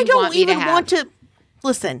whatever you want me to have.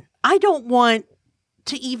 Listen, I don't want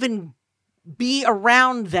to even be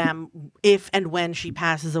around them if and when she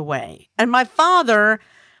passes away. And my father...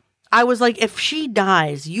 I was like, if she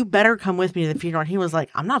dies, you better come with me to the funeral. And he was like,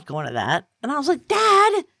 I'm not going to that. And I was like,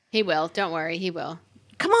 Dad. He will. Don't worry. He will.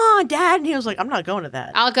 Come on, Dad. And he was like, I'm not going to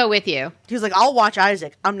that. I'll go with you. He was like, I'll watch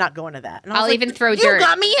Isaac. I'm not going to that. And I'll like, even throw dirt. You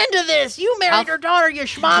got me into this. You married her daughter, you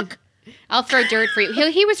schmuck. I'll throw dirt for you.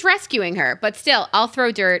 He was rescuing her, but still, I'll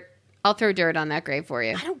throw dirt. I'll throw dirt on that grave for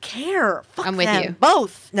you. I don't care. Fuck I'm with them. you.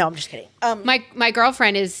 Both. No, I'm just kidding. My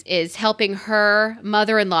girlfriend is helping her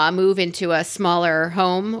mother-in-law move into a smaller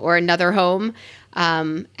home or another home.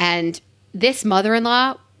 And this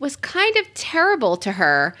mother-in-law was kind of terrible to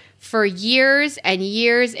her for years and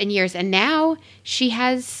years and years. And now she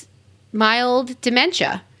has mild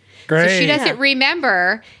dementia. Great. So she doesn't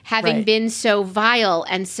remember having been so vile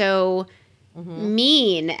and so...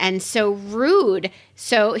 mean and so rude.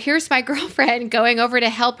 So here's my girlfriend going over to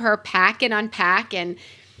help her pack and unpack, and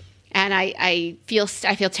And I feel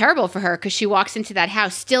terrible for her because she walks into that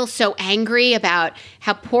house still so angry about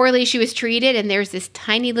how poorly she was treated. And there's this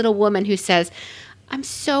tiny little woman who says, I'm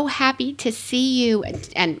so happy to see you.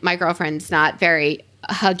 And my girlfriend's not very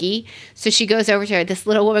huggy. So she goes over to her. This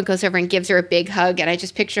little woman goes over and gives her a big hug. And I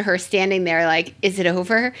just picture her standing there like, is it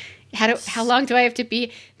over? How long do I have to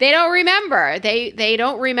be? They don't remember. They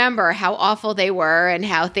don't remember how awful they were and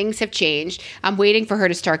how things have changed. I'm waiting for her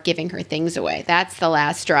to start giving her things away. That's the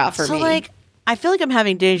last straw for me. So, like, I feel like I'm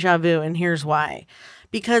having deja vu, and here's why.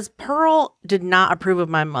 Because Pearl did not approve of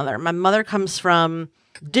my mother. My mother comes from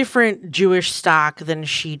different Jewish stock than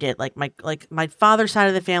she did. Like my father's side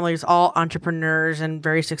of the family is all entrepreneurs and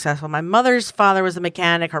very successful. My mother's father was a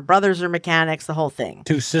mechanic. Her brothers are mechanics. The whole thing.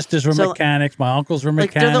 2 sisters were mechanics. My uncles were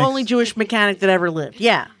mechanics. They're the only Jewish mechanic that ever lived.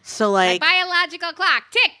 Yeah. So like my biological clock,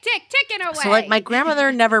 tick, tick, ticking away. So like my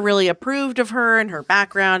grandmother never really approved of her and her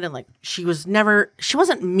background, and like she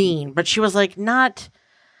wasn't mean, but she was like not.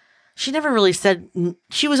 She never really said,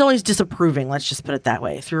 she was always disapproving, let's just put it that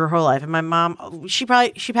way, through her whole life. And my mom, she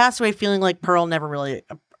passed away feeling like Pearl never really,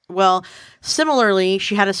 similarly,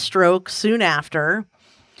 she had a stroke soon after.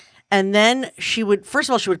 And then first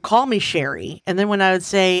of all, she would call me Sherry. And then when I would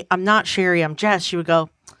say, I'm not Sherry, I'm Jess, she would go,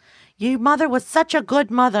 your mother was such a good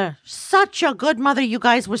mother. Such a good mother. You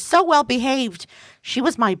guys were so well behaved. She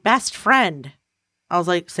was my best friend. I was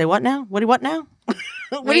like, say what now? What now?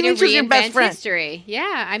 What do you mean she's your best friend? History.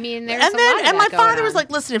 Yeah, I mean, there's and a then, lot of and my that going father was on.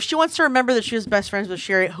 like, listen, if she wants to remember that she was best friends with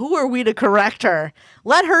Sherry, who are we to correct her?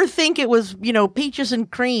 Let her think it was, peaches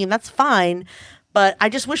and cream. That's fine. But I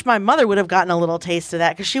just wish my mother would have gotten a little taste of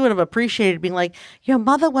that because she would have appreciated being like, your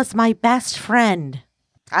mother was my best friend.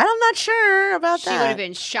 I'm not sure about that. She would have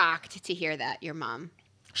been shocked to hear that, your mom.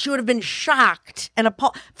 She would have been shocked and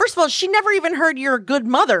appalled. First of all, she never even heard you're a good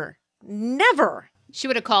mother. Never. She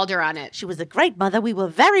would have called her on it. She was a great mother. We were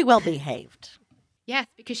very well behaved. Yes,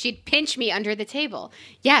 because she'd pinch me under the table.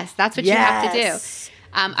 Yes, that's what you have to do.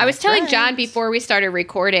 I was telling John before we started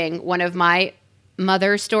recording one of my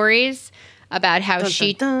mother stories about how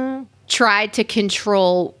she tried to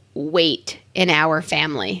control weight in our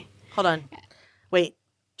family. Hold on. Wait.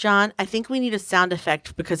 John, I think we need a sound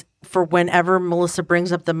effect because for whenever Melissa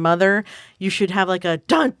brings up the mother, you should have like a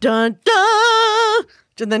dun, dun, dun.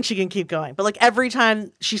 And then she can keep going. But like every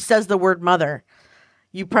time she says the word mother,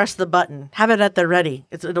 you press the button. Have it at the ready.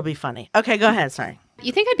 It'll be funny. Okay, go ahead. Sorry.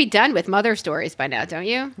 You think I'd be done with mother stories by now, don't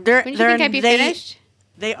you? When you think I'd be finished?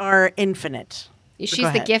 They are infinite.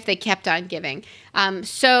 She's the gift they kept on giving.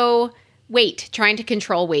 So weight, trying to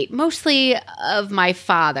control weight, mostly of my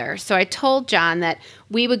father. So I told John that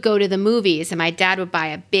we would go to the movies and my dad would buy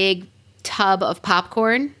a big tub of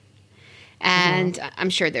popcorn. And I'm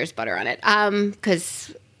sure there's butter on it.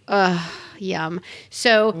 Because, yum.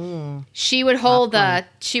 So she would hold the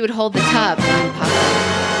tub.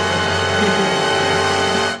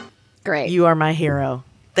 Great. You are my hero.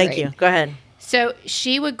 Thank you. Go ahead. So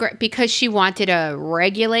she would, because she wanted to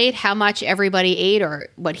regulate how much everybody ate or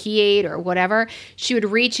what he ate or whatever, she would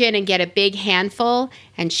reach in and get a big handful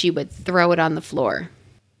and she would throw it on the floor.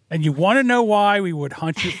 And you want to know why we would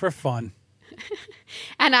hunt you for fun?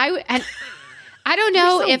 And I don't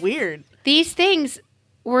know if weird. These things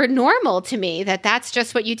were normal to me, that's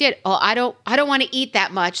just what you did. Oh, I don't want to eat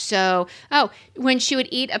that much. So, when she would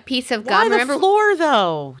eat a piece of gum, why the floor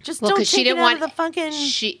though? Just don't take it out of the fucking.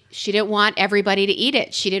 She didn't want everybody to eat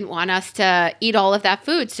it. She didn't want us to eat all of that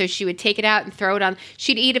food. So she would take it out and throw it on.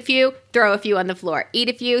 She'd eat a few, throw a few on the floor. Eat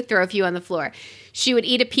a few, throw a few on the floor. She would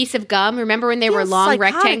eat a piece of gum. Remember when they were long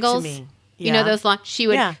rectangles? You know, those long, she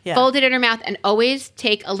would fold it in her mouth and always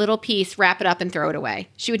take a little piece, wrap it up and throw it away.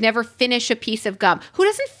 She would never finish a piece of gum. Who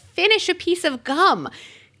doesn't finish a piece of gum?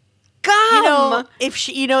 Gum! If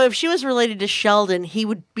she was related to Sheldon, he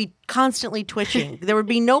would be constantly twitching. There would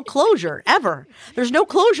be no closure ever. There's no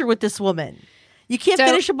closure with this woman. You can't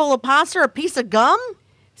finish a bowl of pasta or a piece of gum?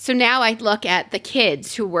 So now I look at the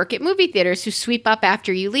kids who work at movie theaters who sweep up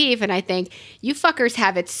after you leave, and I think, you fuckers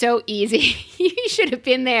have it so easy. You should have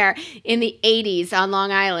been there in the 80s on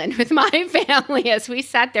Long Island with my family as we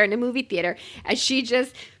sat there in the movie theater as she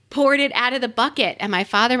just poured it out of the bucket. And my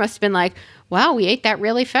father must have been like, wow, we ate that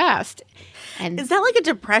really fast. And is that like a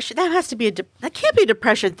depression? That has to be that can't be a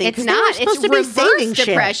depression thing. It's not. It's reverse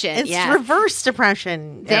depression. It's reverse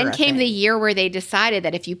depression. Then came the year where they decided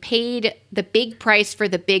that if you paid the big price for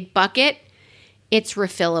the big bucket, it's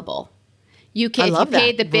refillable. You can, if you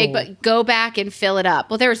paid the big bucket, go back and fill it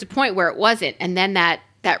up. Well, there was a point where it wasn't. And then that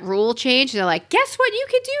rule changed. They're like, guess what you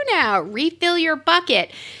can do now? Refill your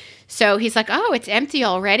bucket. So he's like, oh, it's empty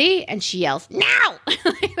already? And she yells, no!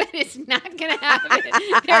 That is not going to happen.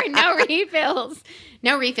 There are no refills.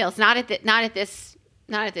 No refills. Not at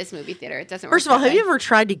this movie theater. It doesn't work. First of all, that have way. you ever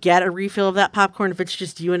tried to get a refill of that popcorn if it's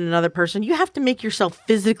just you and another person? You have to make yourself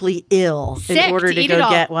physically ill Sick in order to to eat go it all.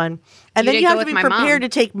 get one. And You then did you go have to with be my prepared mom.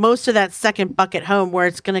 to take most of that second bucket home where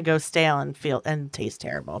it's going to go stale and taste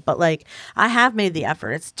terrible. But like, I have made the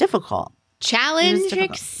effort. It's difficult. Challenge difficult.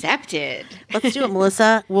 accepted. Let's do it,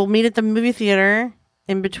 Melissa. We'll meet at the movie theater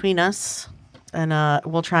in between us, and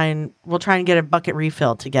we'll try and get a bucket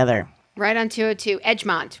refill together. Right on 202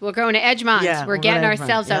 Edgemont. We're going to Edgemont. Yeah, we're we're getting going to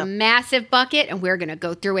ourselves Edgemont, a yep. massive bucket, and we're going to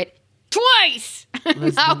go through it twice.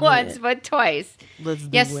 Let's Not do once, it. but twice. Let's do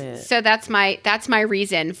Yes. it. So that's my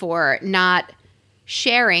reason for not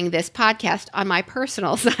sharing this podcast on my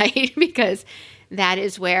personal site, because that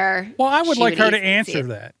is where. Well, I would she like her to easily see answer it.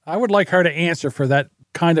 that. I would like her to answer for that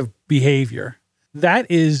kind of behavior.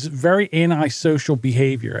 That is very antisocial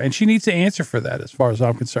behavior, and she needs to answer for that as far as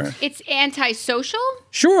I'm concerned. It's antisocial.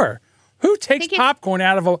 Sure. Who takes think it's- popcorn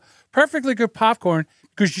out of a perfectly good popcorn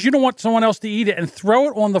because you don't want someone else to eat it and throw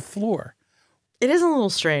it on the floor? It is a little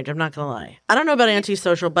strange. I'm not going to lie. I don't know about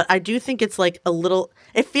antisocial, but I do think it's like a little,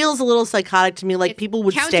 it feels a little psychotic to me. Like people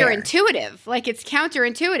would stare. Counterintuitive. Like it's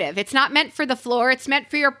counterintuitive. It's not meant for the floor. It's meant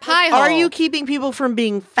for your pie hole. Are you keeping people from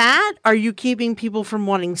being fat? Are you keeping people from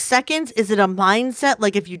wanting seconds? Is it a mindset?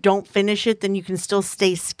 Like if you don't finish it, then you can still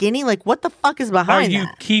stay skinny? Like what the fuck is Are behind you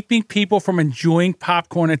that? keeping people from enjoying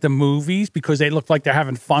popcorn at the movies because they look like they're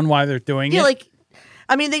having fun while they're doing Yeah, it? like,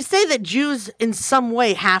 I mean, they say that Jews in some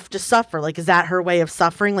way have to suffer. Like, is that her way of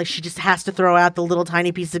suffering? Like, she just has to throw out the little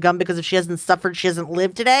tiny piece of gum because if she hasn't suffered, she hasn't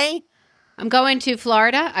lived today? I'm going to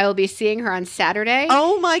Florida. I will be seeing her on Saturday.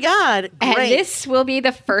 Oh my God. and Great. this will be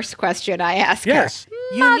the first question I ask Yes. her.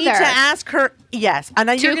 You need to Mother. ask her. Yes. And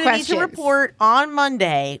then you're Two going to need to questions. report on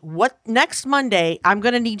Monday. Next Monday, I'm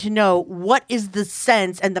going to need to know what is the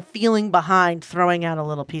sense and the feeling behind throwing out a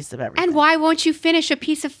little piece of everything. And why won't you finish a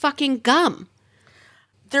piece of fucking gum?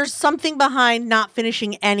 There's something behind not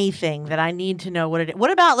finishing anything that I need to know what it is.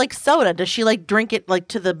 What about like soda? Does she like drink it like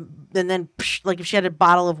to the and then like if she had a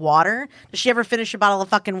bottle of water? Does she ever finish a bottle of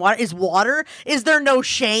fucking water? Is there no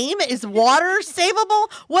shame? Is water savable?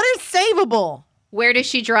 What is savable? Where does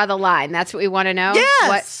she draw the line? That's what we want to know.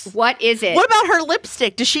 Yes. What is it? What about her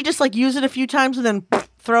lipstick? Does she just like use it a few times and then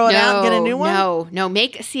throw it out and get a new one? No.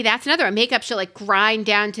 See, that's another one. Makeup she'll like grind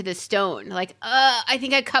down to the stone. Like, I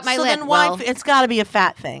think I cut my So lip. then why? Well, It's got to be a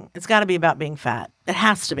fat thing. It's got to be about being fat. It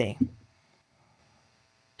has to be.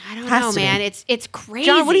 I don't has know, to be. man. It's crazy.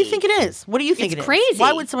 John, what do you think it is? What do you think It's it is? crazy.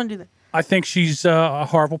 Why would someone do that? I think she's a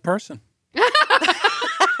horrible person.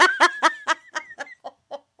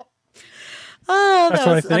 Oh, That's that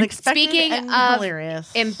what I was think. unexpected Speaking and of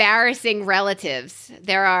hilarious. embarrassing relatives,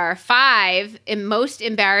 there are 5 most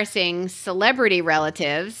embarrassing celebrity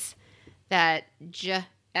relatives that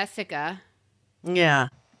Jessica. Yeah.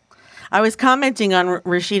 I was commenting on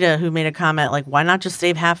Rashida, who made a comment like, why not just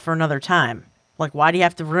save half for another time? Like, why do you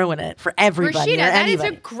have to ruin it for everybody? Rashida, or that is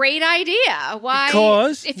anybody? a great idea. Why?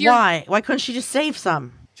 Because- if you're Why? Why couldn't she just save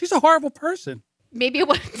some? She's a horrible person. maybe it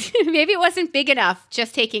was maybe it wasn't big enough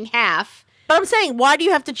just taking half. But I'm saying, why do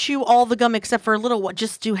you have to chew all the gum except for a little? What?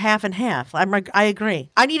 Just do half and half. I agree.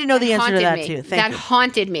 I need to know the answer to Haunted that me. too. That Thank you.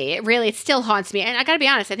 haunted me. It still haunts me. And I got to be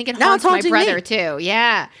honest, I think it Now haunts it's my haunting brother me. too.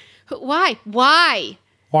 Yeah. Why?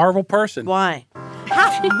 Horrible person. Why?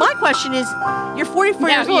 My question is, you're 44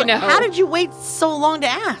 Now years you old. know. How did you wait so long to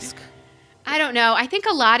ask? I don't know. I think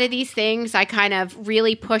a lot of these things I kind of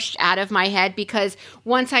really pushed out of my head because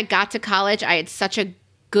once I got to college, I had such a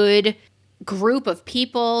good group of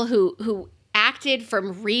people who acted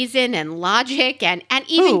from reason and logic and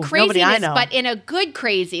even Ooh, nobody I craziness, know. but in a good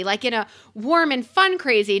crazy, like in a warm and fun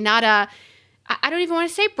crazy, not a I don't even want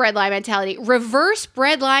to say breadline mentality, reverse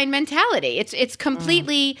breadline mentality. It's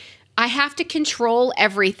completely I have to control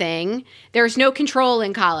everything. There's no control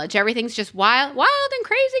in college. Everything's just wild and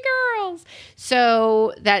crazy girls.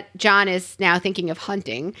 So that John is now thinking of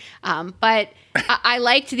hunting. But I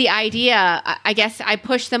liked the idea. I guess I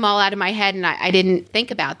pushed them all out of my head and I didn't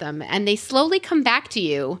think about them. And they slowly come back to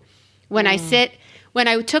you when when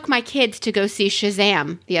I took my kids to go see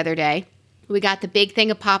Shazam the other day. We got the big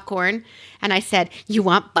thing of popcorn and I said, "You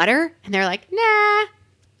want butter?" And they're like, "Nah."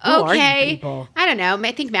 Who are you Okay. people? I don't know.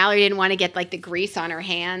 I think Mallory didn't want to get like the grease on her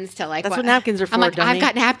hands to like. That's what napkins are for, I'm like, dummy.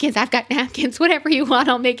 I've got napkins. Whatever you want,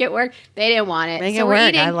 I'll make it work. They didn't want it. Make so it we're work.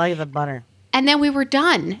 eating. I like the butter. And then we were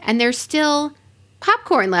done. And there's still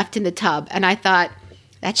popcorn left in the tub. And I thought,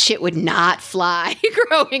 that shit would not fly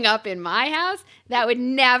growing up in my house. That would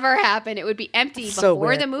never happen. It would be empty So before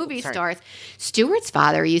weird. the movie Sorry. starts. Stuart's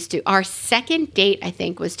father our second date, I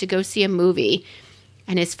think, was to go see a movie.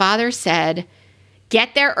 And his father said,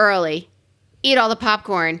 "Get there early. eat all the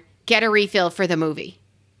popcorn, get a refill for the movie.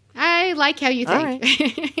 I like how you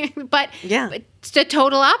think. But it's the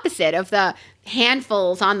total opposite of the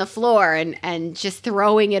handfuls on the floor and just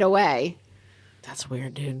throwing it away. That's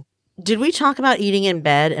weird, dude. Did we talk about eating in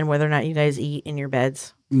bed and whether or not you guys eat in your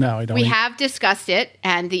beds? No, I don't. We have discussed it,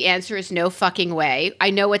 and the answer is no fucking way. I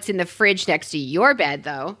know what's in the fridge next to your bed,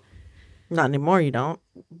 though. Not anymore, you don't.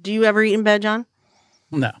 Do you ever eat in bed, John?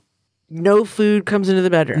 No. No food comes into the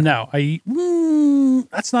bedroom? No, I eat.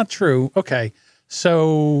 That's not true. Okay.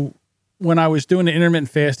 So when I was doing the intermittent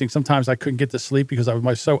fasting, sometimes I couldn't get to sleep because I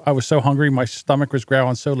was so hungry. My stomach was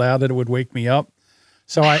growling so loud that it would wake me up.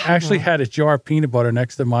 So I actually had a jar of peanut butter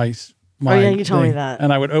next to my you told me that.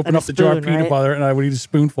 And I would open up the jar of peanut butter and I would eat a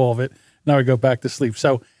spoonful of it and I would go back to sleep.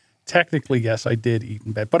 So technically, yes, I did eat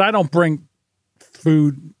in bed. But I don't bring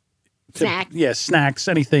food. Snacks. Yeah, snacks,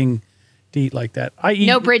 anything to eat like that. I eat.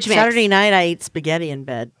 No bridge mix. Saturday night, I eat spaghetti in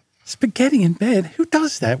bed. Spaghetti in bed? Who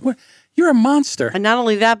does that? What? You're a monster. And not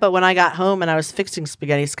only that, but when I got home and I was fixing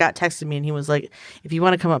spaghetti, Scott texted me and he was like, if you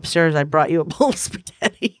want to come upstairs, I brought you a bowl of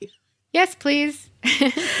spaghetti. Yes, please.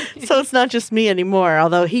 So it's not just me anymore.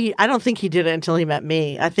 Although I don't think he did it until he met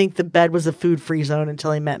me. I think the bed was a food-free zone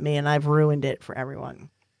until he met me, and I've ruined it for everyone.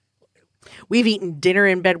 We've eaten dinner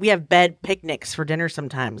in bed. We have bed picnics for dinner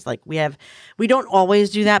sometimes. Like we don't always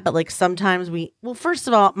do that, but like sometimes first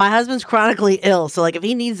of all, my husband's chronically ill. So like if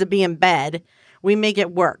he needs to be in bed, we make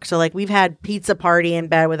it work. So like we've had pizza party in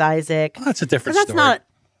bed with Isaac. Well, that's a different story.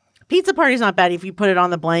 Pizza party's not bad if you put it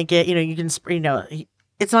on the blanket. You know, you can,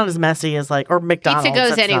 it's not as messy as or McDonald's. Pizza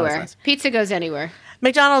goes anywhere. Pizza goes anywhere.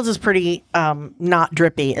 McDonald's is pretty not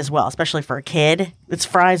drippy as well, especially for a kid. It's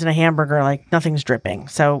fries and a hamburger, like nothing's dripping.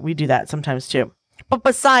 So we do that sometimes too. But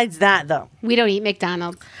besides that, though. We don't eat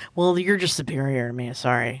McDonald's. Well, you're just superior to me.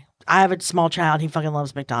 Sorry. I have a small child. He fucking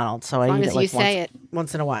loves McDonald's. So I eat it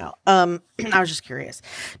once in a while. I was just curious.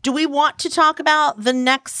 Do we want to talk about the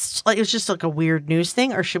next, it was just like a weird news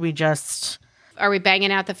thing, or should we just... Are we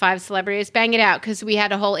banging out the 5 celebrities? Bang it out, because we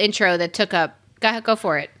had a whole intro that took up... Go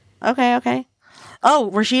for it. Okay.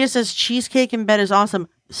 Oh, Rashida says cheesecake in bed is awesome.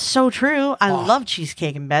 So true. I love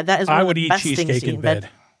cheesecake in bed. That is one of the best things to eat in bed.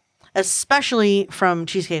 Especially from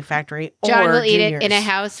Cheesecake Factory. John or will eat Junior's. it in a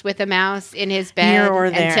house with a mouse in his bed Here or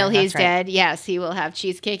there. until he's That's right. dead. Yes, he will have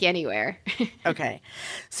cheesecake anywhere. Okay.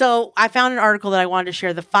 So I found an article that I wanted to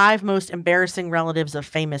share, the 5 most embarrassing relatives of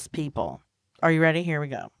famous people. Are you ready? Here we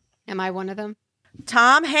go. Am I one of them?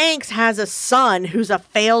 Tom Hanks has a son who's a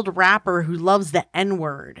failed rapper who loves the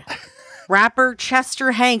N-word. Rapper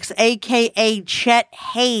Chester Hanks, a.k.a. Chet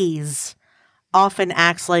Hayes, often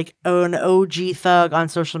acts like an OG thug on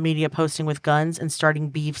social media, posting with guns and starting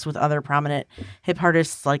beefs with other prominent hip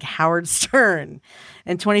artists like Howard Stern.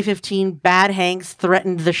 In 2015, Bad Hanks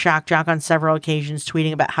threatened the shock jock on several occasions,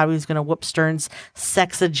 tweeting about how he was going to whoop Stern's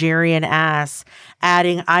sexagerian ass,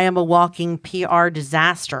 adding, "I am a walking PR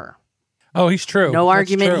disaster." Oh, he's true. No That's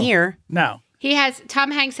argument true. here. No.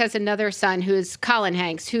 Tom Hanks has another son who's Colin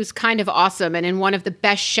Hanks, who's kind of awesome and in one of the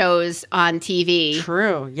best shows on TV.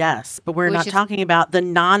 True, yes. But we're not talking about the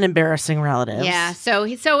non-embarrassing relatives. Yeah, so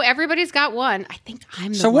everybody's got one. I think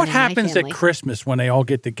I'm the So one what in my happens family. at Christmas when they all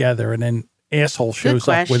get together and then asshole shows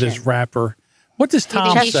up with his question. rapper? What does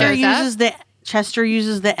Tom think he say? shows up? Chester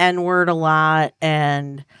uses the N-word a lot,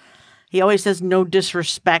 and he always says no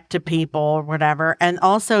disrespect to people or whatever. And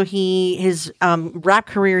also his rap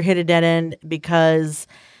career hit a dead end because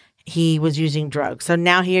he was using drugs. So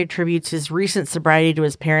now he attributes his recent sobriety to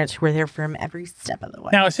his parents, who were there for him every step of the way.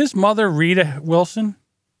 Now, is his mother Rita Wilson?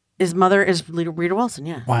 His mother is Rita Wilson,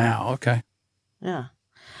 yeah. Wow, okay. Yeah.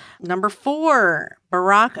 Number 4,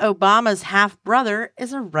 Barack Obama's half-brother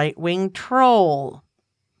is a right-wing troll.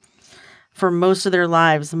 For most of their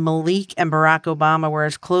lives, Malik and Barack Obama were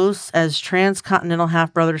as close as transcontinental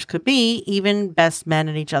half-brothers could be, even best men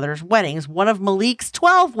at each other's weddings. One of Malik's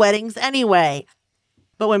 12 weddings anyway.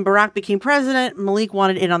 But when Barack became president, Malik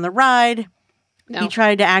wanted in on the ride. No. He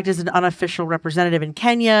tried to act as an unofficial representative in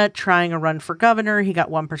Kenya, trying a run for governor. He got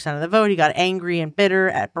 1% of the vote. He got angry and bitter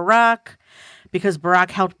at Barack because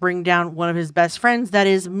Barack helped bring down one of his best friends, that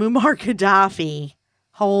is Muammar Gaddafi.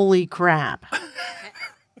 Holy crap.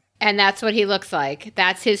 And that's what he looks like.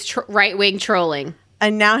 That's his right-wing trolling.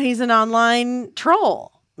 And now he's an online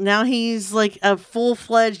troll. Now he's like a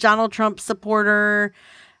full-fledged Donald Trump supporter,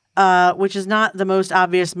 which is not the most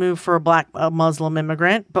obvious move for a black Muslim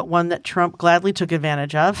immigrant, but one that Trump gladly took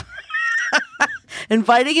advantage of,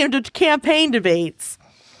 inviting him to campaign debates.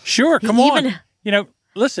 Sure, come on.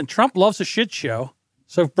 Listen, Trump loves a shit show,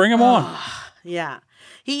 so bring him on. Yeah.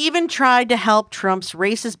 He even tried to help Trump's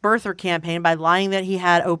racist birther campaign by lying that he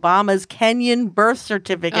had Obama's Kenyan birth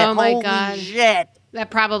certificate. Oh my Holy God. shit. That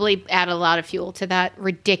probably added a lot of fuel to that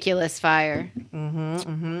ridiculous fire.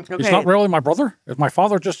 Okay. He's not really my brother. If my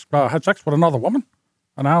father just had sex with another woman,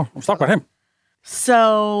 and now I'm stuck with him.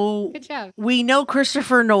 So Good job. we know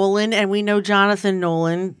Christopher Nolan and we know Jonathan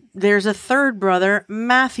Nolan. There's a third brother,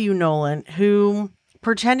 Matthew Nolan, who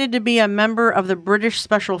pretended to be a member of the British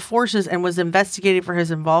Special Forces and was investigated for his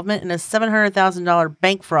involvement in a $700,000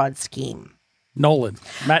 bank fraud scheme. Nolan.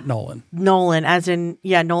 Matt Nolan. Nolan, as in,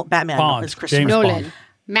 Batman. Bond. Is Christopher James Nolan. Bond.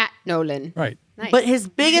 Matt Nolan. Right. Nice. But his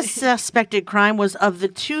biggest suspected crime was of the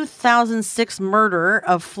 2006 murder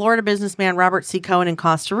of Florida businessman Robert C. Cohen in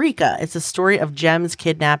Costa Rica. It's a story of gems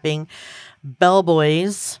kidnapping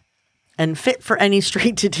bellboys and fit for any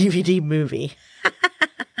straight-to-DVD movie.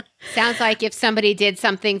 Sounds like if somebody did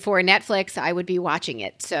something for Netflix, I would be watching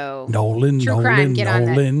it. So Nolan, True Nolan, crime, get on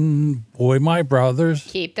that. Nolan. Boy, my brothers.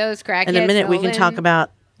 keep those crackheads. In a minute, we can Nolan. talk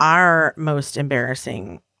about our most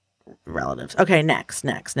embarrassing relatives. Okay, next.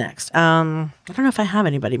 I don't know if I have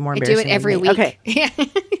anybody more I do embarrassing it every than me. week. Okay. Yeah.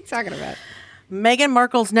 What are you talking about? Meghan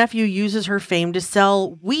Markle's nephew uses her fame to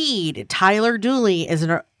sell weed. Tyler Dooley is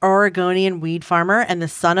an Oregonian weed farmer and the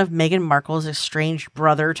son of Meghan Markle's estranged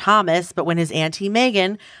brother, Thomas. But when his auntie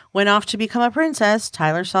Meghan went off to become a princess,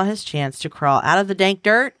 Tyler saw his chance to crawl out of the dank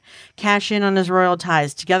dirt, cash in on his royal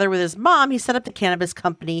ties. Together with his mom, he set up the cannabis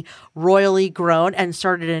company Royally Grown and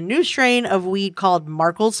started a new strain of weed called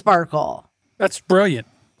Markle Sparkle. That's brilliant.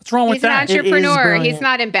 What's wrong with He's an that? It is entrepreneur. brilliant. He's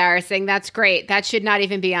not embarrassing. That's great. That should not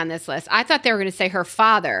even be on this list. I thought they were going to say her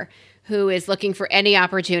father, who is looking for any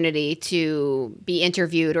opportunity to be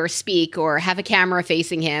interviewed or speak or have a camera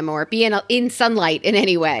facing him or be in sunlight in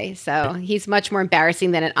any way. So he's much more embarrassing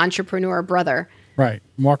than an entrepreneur brother. Right.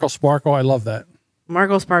 Markle Sparkle. I love that.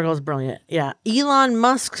 Markle Sparkle is brilliant. Yeah. Elon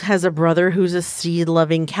Musk has a brother who's a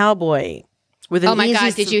seed-loving cowboy. With an Oh my easy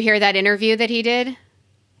God. Did you hear that interview that he did?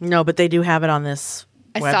 No, but they do have it on this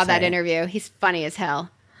I saw that website. interview. He's funny as hell.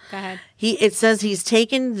 Go ahead. It says he's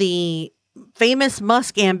taken the famous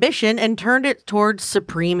Musk ambition and turned it towards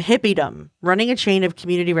supreme hippiedom, running a chain of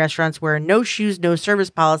community restaurants where a no shoes, no service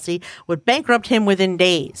policy would bankrupt him within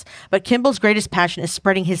days. But Kimball's greatest passion is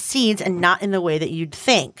spreading his seeds and not in the way that you'd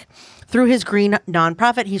think. Through his green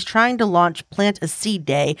nonprofit, he's trying to launch Plant a Seed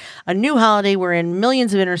Day, a new holiday wherein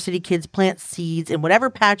millions of inner city kids plant seeds in whatever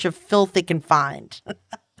patch of filth they can find.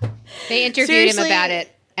 They interviewed Seriously, him about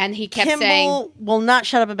it, and he kept saying, Kimball will not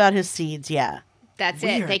shut up about his seeds. Yeah. that's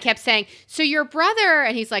Weird. it. They kept saying, so your brother,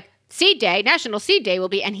 and he's like, Seed Day, National Seed Day will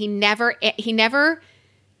be, and he never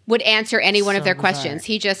would answer any one of So their bizarre. questions.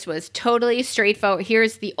 He just was totally straightforward.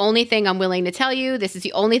 Here's the only thing I'm willing to tell you. This is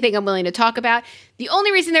the only thing I'm willing to talk about. The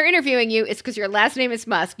only reason they're interviewing you is because your last name is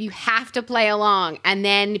Musk. You have to play along and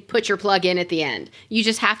then put your plug in at the end. You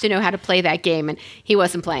just have to know how to play that game, and he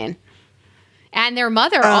wasn't playing. And their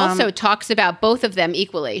mother also talks about both of them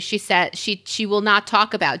equally. She said she will not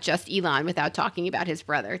talk about just Elon without talking about his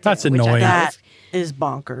brother. Too, That's which I annoying. thought That was- is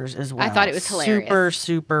bonkers as well. I thought it was hilarious.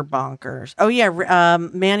 Super bonkers. Oh, yeah.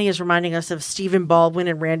 Manny is reminding us of Stephen Baldwin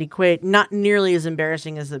and Randy Quaid. Not nearly as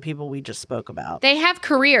embarrassing as the people we just spoke about. They have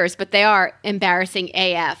careers, but they are embarrassing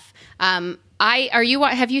AF.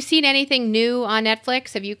 Have you seen anything new on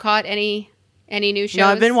Netflix? Have you caught any new shows? No,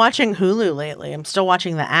 I've been watching Hulu lately. I'm still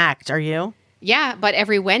watching The Act. Are you? Yeah, but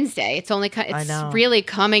every Wednesday. It's know. really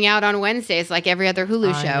coming out on Wednesdays like every other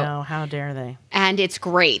Hulu I show. know. How dare they? And it's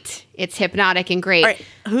great. It's hypnotic and great. All right.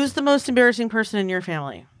 Who's the most embarrassing person in your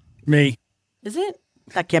family? Me. Is it?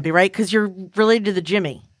 That can't be right because you're related to the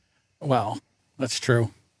Jimmy. Well, that's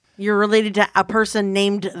true. You're related to a person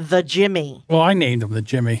named the Jimmy. Well, I named him the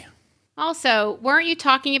Jimmy. Also, weren't you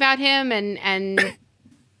talking about him and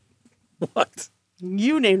What?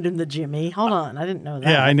 You named him the Jimmy. Hold on. I didn't know that.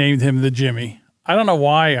 Yeah, I named him the Jimmy. I don't know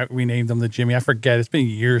why we named him the Jimmy. I forget. It's been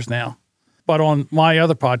years now. But on my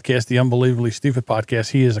other podcast, the Unbelievably Stupid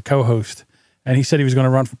podcast, he is a co-host. And he said he was going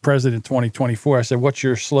to run for president in 2024. I said, what's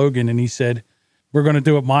your slogan? And he said, we're going to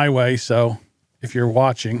do it my way. So if you're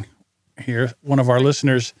watching here, one of our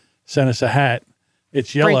listeners sent us a hat.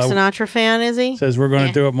 It's Frank yellow. Sinatra fan, is he? Says we're going to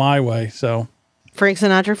Yeah. do it my way. So Frank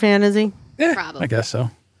Sinatra fan, is he? yeah, Probably. I guess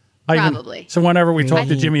so. Probably. So whenever we talk to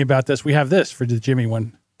Maybe. Jimmy about this, we have this for the Jimmy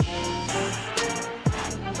one.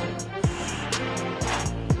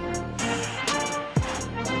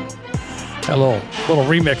 A little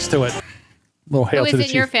remix to it. Little hail who to is the in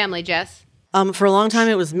chief. your family, Jess? For a long time,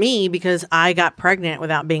 it was me because I got pregnant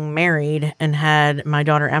without being married and had my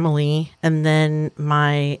daughter Emily. And then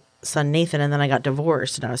my son Nathan, and then I got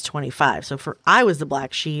divorced and I was 25. So I was the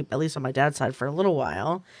black sheep, at least on my dad's side, for a little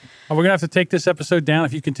while. Are we gonna have to take this episode down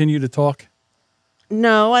if you continue to talk?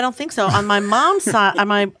 No, I don't think so. On my mom's side, on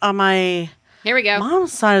my Here we go.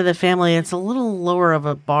 mom's side of the family, it's a little lower of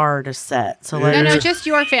a bar to set. So No, just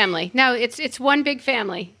your family. No, it's one big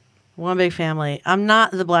family. one big family. I'm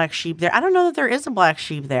not the black sheep there. I don't know that there is a black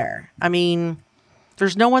sheep there. I mean,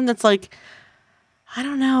 there's no one that's like, I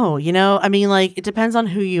don't know, I mean, like, it depends on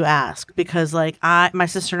who you ask, because like my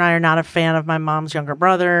sister and I are not a fan of my mom's younger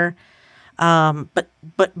brother. But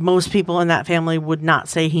most people in that family would not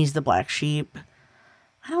say he's the black sheep.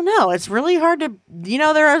 I don't know. It's really hard to,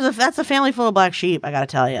 that's a family full of black sheep. I got to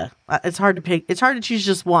tell you, it's hard to pick. It's hard to choose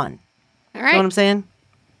just one. All right. You know what I'm saying?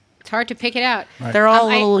 It's hard to pick it out. Right. They're all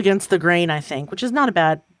a little against the grain, I think, which is not a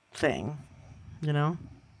bad thing,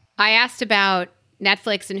 I asked about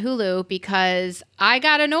Netflix and Hulu because I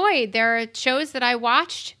got annoyed. There are shows that I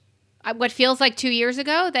watched what feels like 2 years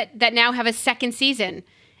ago that now have a second season,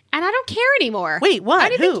 and I don't care anymore. Wait,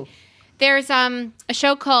 what? Who? There's a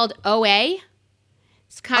show called OA.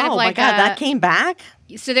 It's kind of like my God, that came back?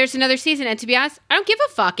 So there's another season, and to be honest, I don't give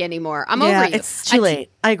a fuck anymore. I'm over you. It's too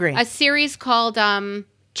late. I agree. A series called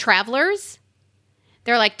Travelers.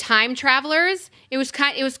 They're like time travelers. It was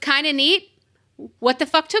kind of neat. What the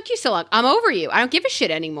fuck took you so long? I'm over you. I don't give a shit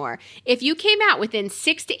anymore. If you came out within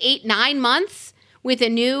 6 to 8, 9 months with a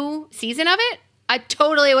new season of it, I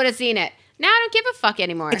totally would have seen it. Now I don't give a fuck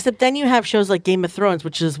anymore. Except then you have shows like Game of Thrones,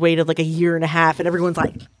 which has waited like a year and a half, and everyone's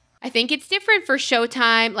like, I think it's different for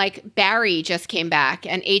Showtime. Like Barry just came back,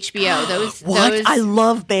 and HBO. Those I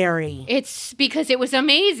love Barry. It's because it was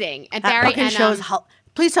amazing. And That Barry fucking and show is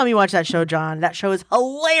please tell me you watch that show, John. That show is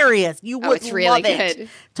hilarious. You would it's really love it. good.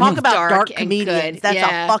 Talk about Dark dark and comedians. good. That's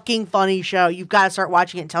Yeah. a fucking funny show. You've got to start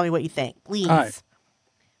watching it and tell me what you think, please. All right.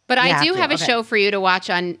 But You I have do to, have a okay. show for you to watch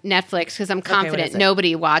on Netflix because I'm what confident is it?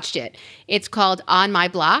 nobody watched it. It's called On My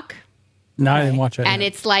Block. No, I didn't watch it. And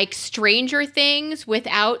it's like Stranger Things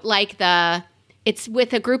without like it's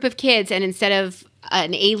with a group of kids, and instead of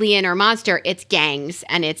an alien or monster, it's gangs,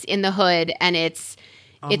 and it's in the hood, and it's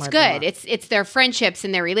My good. Block. It's their friendships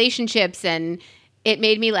and their relationships, and it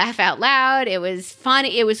made me laugh out loud. It was fun.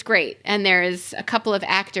 It was great. And there's a couple of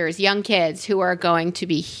actors, young kids, who are going to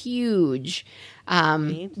be huge.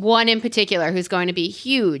 One in particular who's going to be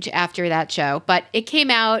huge after that show. But it came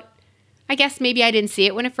out, I guess maybe I didn't see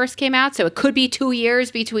it when it first came out, so it could be 2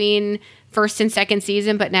 years between first and second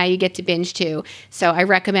season, but now you get to binge too. So I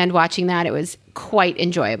recommend watching that. It was quite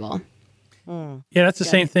enjoyable. Yeah, that's the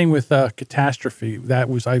same thing with Catastrophe. I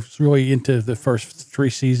was really into the first 3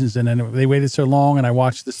 seasons, and then they waited so long, and I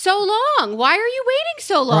watched this. So long. Why are you waiting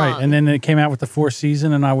so long? Right, and then it came out with the 4th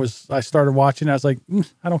season, and I started watching. I was like,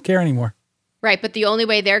 I don't care anymore. Right, but the only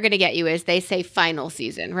way they're going to get you is they say final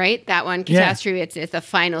season, right? That one, Catastrophe, it's the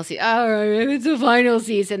final season. Oh, it's a final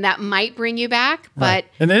season. That might bring you back, but Right.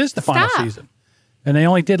 And it is the final stop. season, and they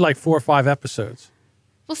only did like 4 or 5 episodes.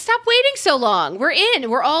 Well, stop waiting so long. We're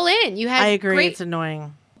in. We're all in. You had I agree. great. It's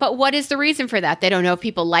annoying. But what is the reason for that? They don't know if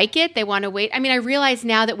people like it. They want to wait. I mean, I realize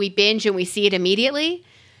now that we binge and we see it immediately,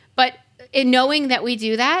 but in knowing that we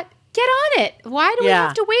do that, get on it. Why do we Yeah.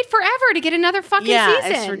 have to wait forever to get another fucking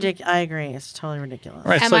season? It's ridiculous. I agree. It's totally ridiculous.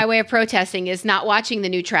 Right, And it's my like- way of protesting is not watching the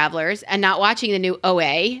new Travelers and not watching the new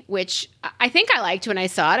OA, which I think I liked when I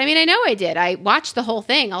saw it. I mean, I know I did. I watched the whole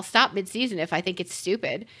thing. I'll stop mid-season if I think it's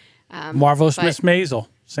stupid. Marvelous but- Miss Maisel,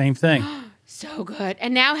 same thing. So good.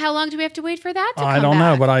 And now how long do we have to wait for that to come I don't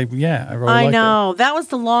know, back? but I really I liked it. know. That was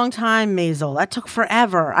the long time, Maisel. That took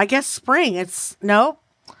forever. I guess spring.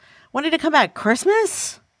 When did it come back?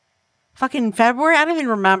 Christmas? Fucking February? I don't even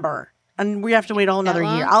remember. And we have to wait a whole another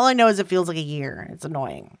long? year. All I know is it feels like a year. It's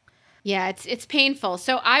annoying. Yeah, it's painful.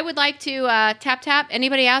 So I would like to tap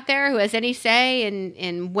anybody out there who has any say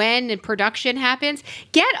in when and production happens.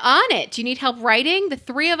 Get on it. Do you need help writing? The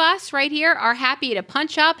 3 of us right here are happy to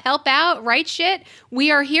punch up, help out, write shit.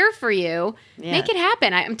 We are here for you. Yeah. Make it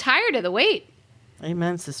happen. I'm tired of the wait.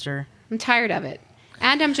 Amen, sister. I'm tired of it.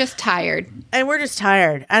 And I'm just tired. And we're just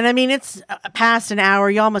tired. And I mean, it's past an hour.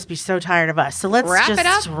 Y'all must be so tired of us. So let's Wrap just it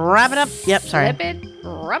up. wrap it up. Yep, sorry. Slip it,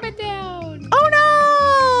 rub it down.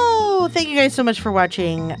 Oh no! Thank you guys so much for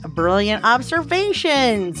watching Brilliant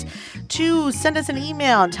Observations. To send us an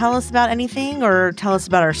email and tell us about anything or tell us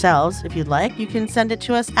about ourselves if you'd like, you can send it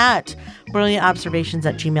to us at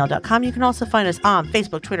brilliantobservations@gmail.com. You can also find us on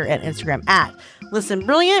Facebook, Twitter, and Instagram at Listen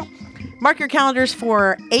Brilliant. Mark your calendars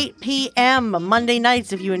for 8 p.m. Monday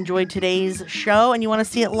nights if you enjoyed today's show and you want to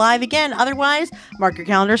see it live again. Otherwise, mark your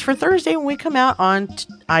calendars for Thursday when we come out on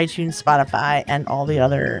iTunes, Spotify, and all the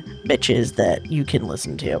other bitches that you can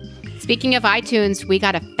listen to. Speaking of iTunes, we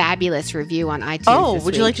got a fabulous review on iTunes. Oh, this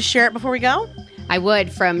would you week. like to share it before we go? I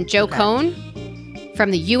would, from Joe Cohn from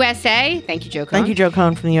the USA. Thank you, Joe Cohn. Thank you, Joe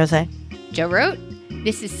Cohn from the USA. Joe wrote,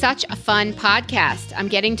 "This is such a fun podcast. I'm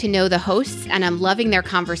getting to know the hosts and I'm loving their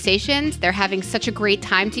conversations. They're having such a great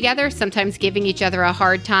time together, sometimes giving each other a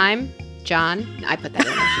hard time." John, I put that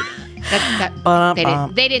in there.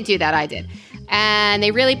 They didn't do that. I did. And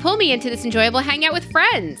they really pull me into this enjoyable hangout with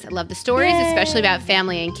friends. I love the stories, especially about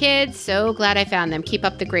family and kids. So glad I found them. Keep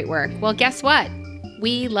up the great work. Well, guess what?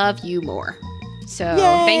 We love you more. So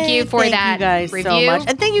thank you for that you guys review. so much.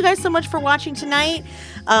 And thank you guys so much for watching tonight.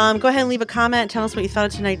 Go ahead and leave a comment. Tell us what you thought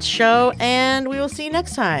of tonight's show. And we will see you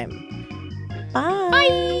next time. Bye.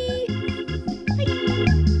 Bye. Bye.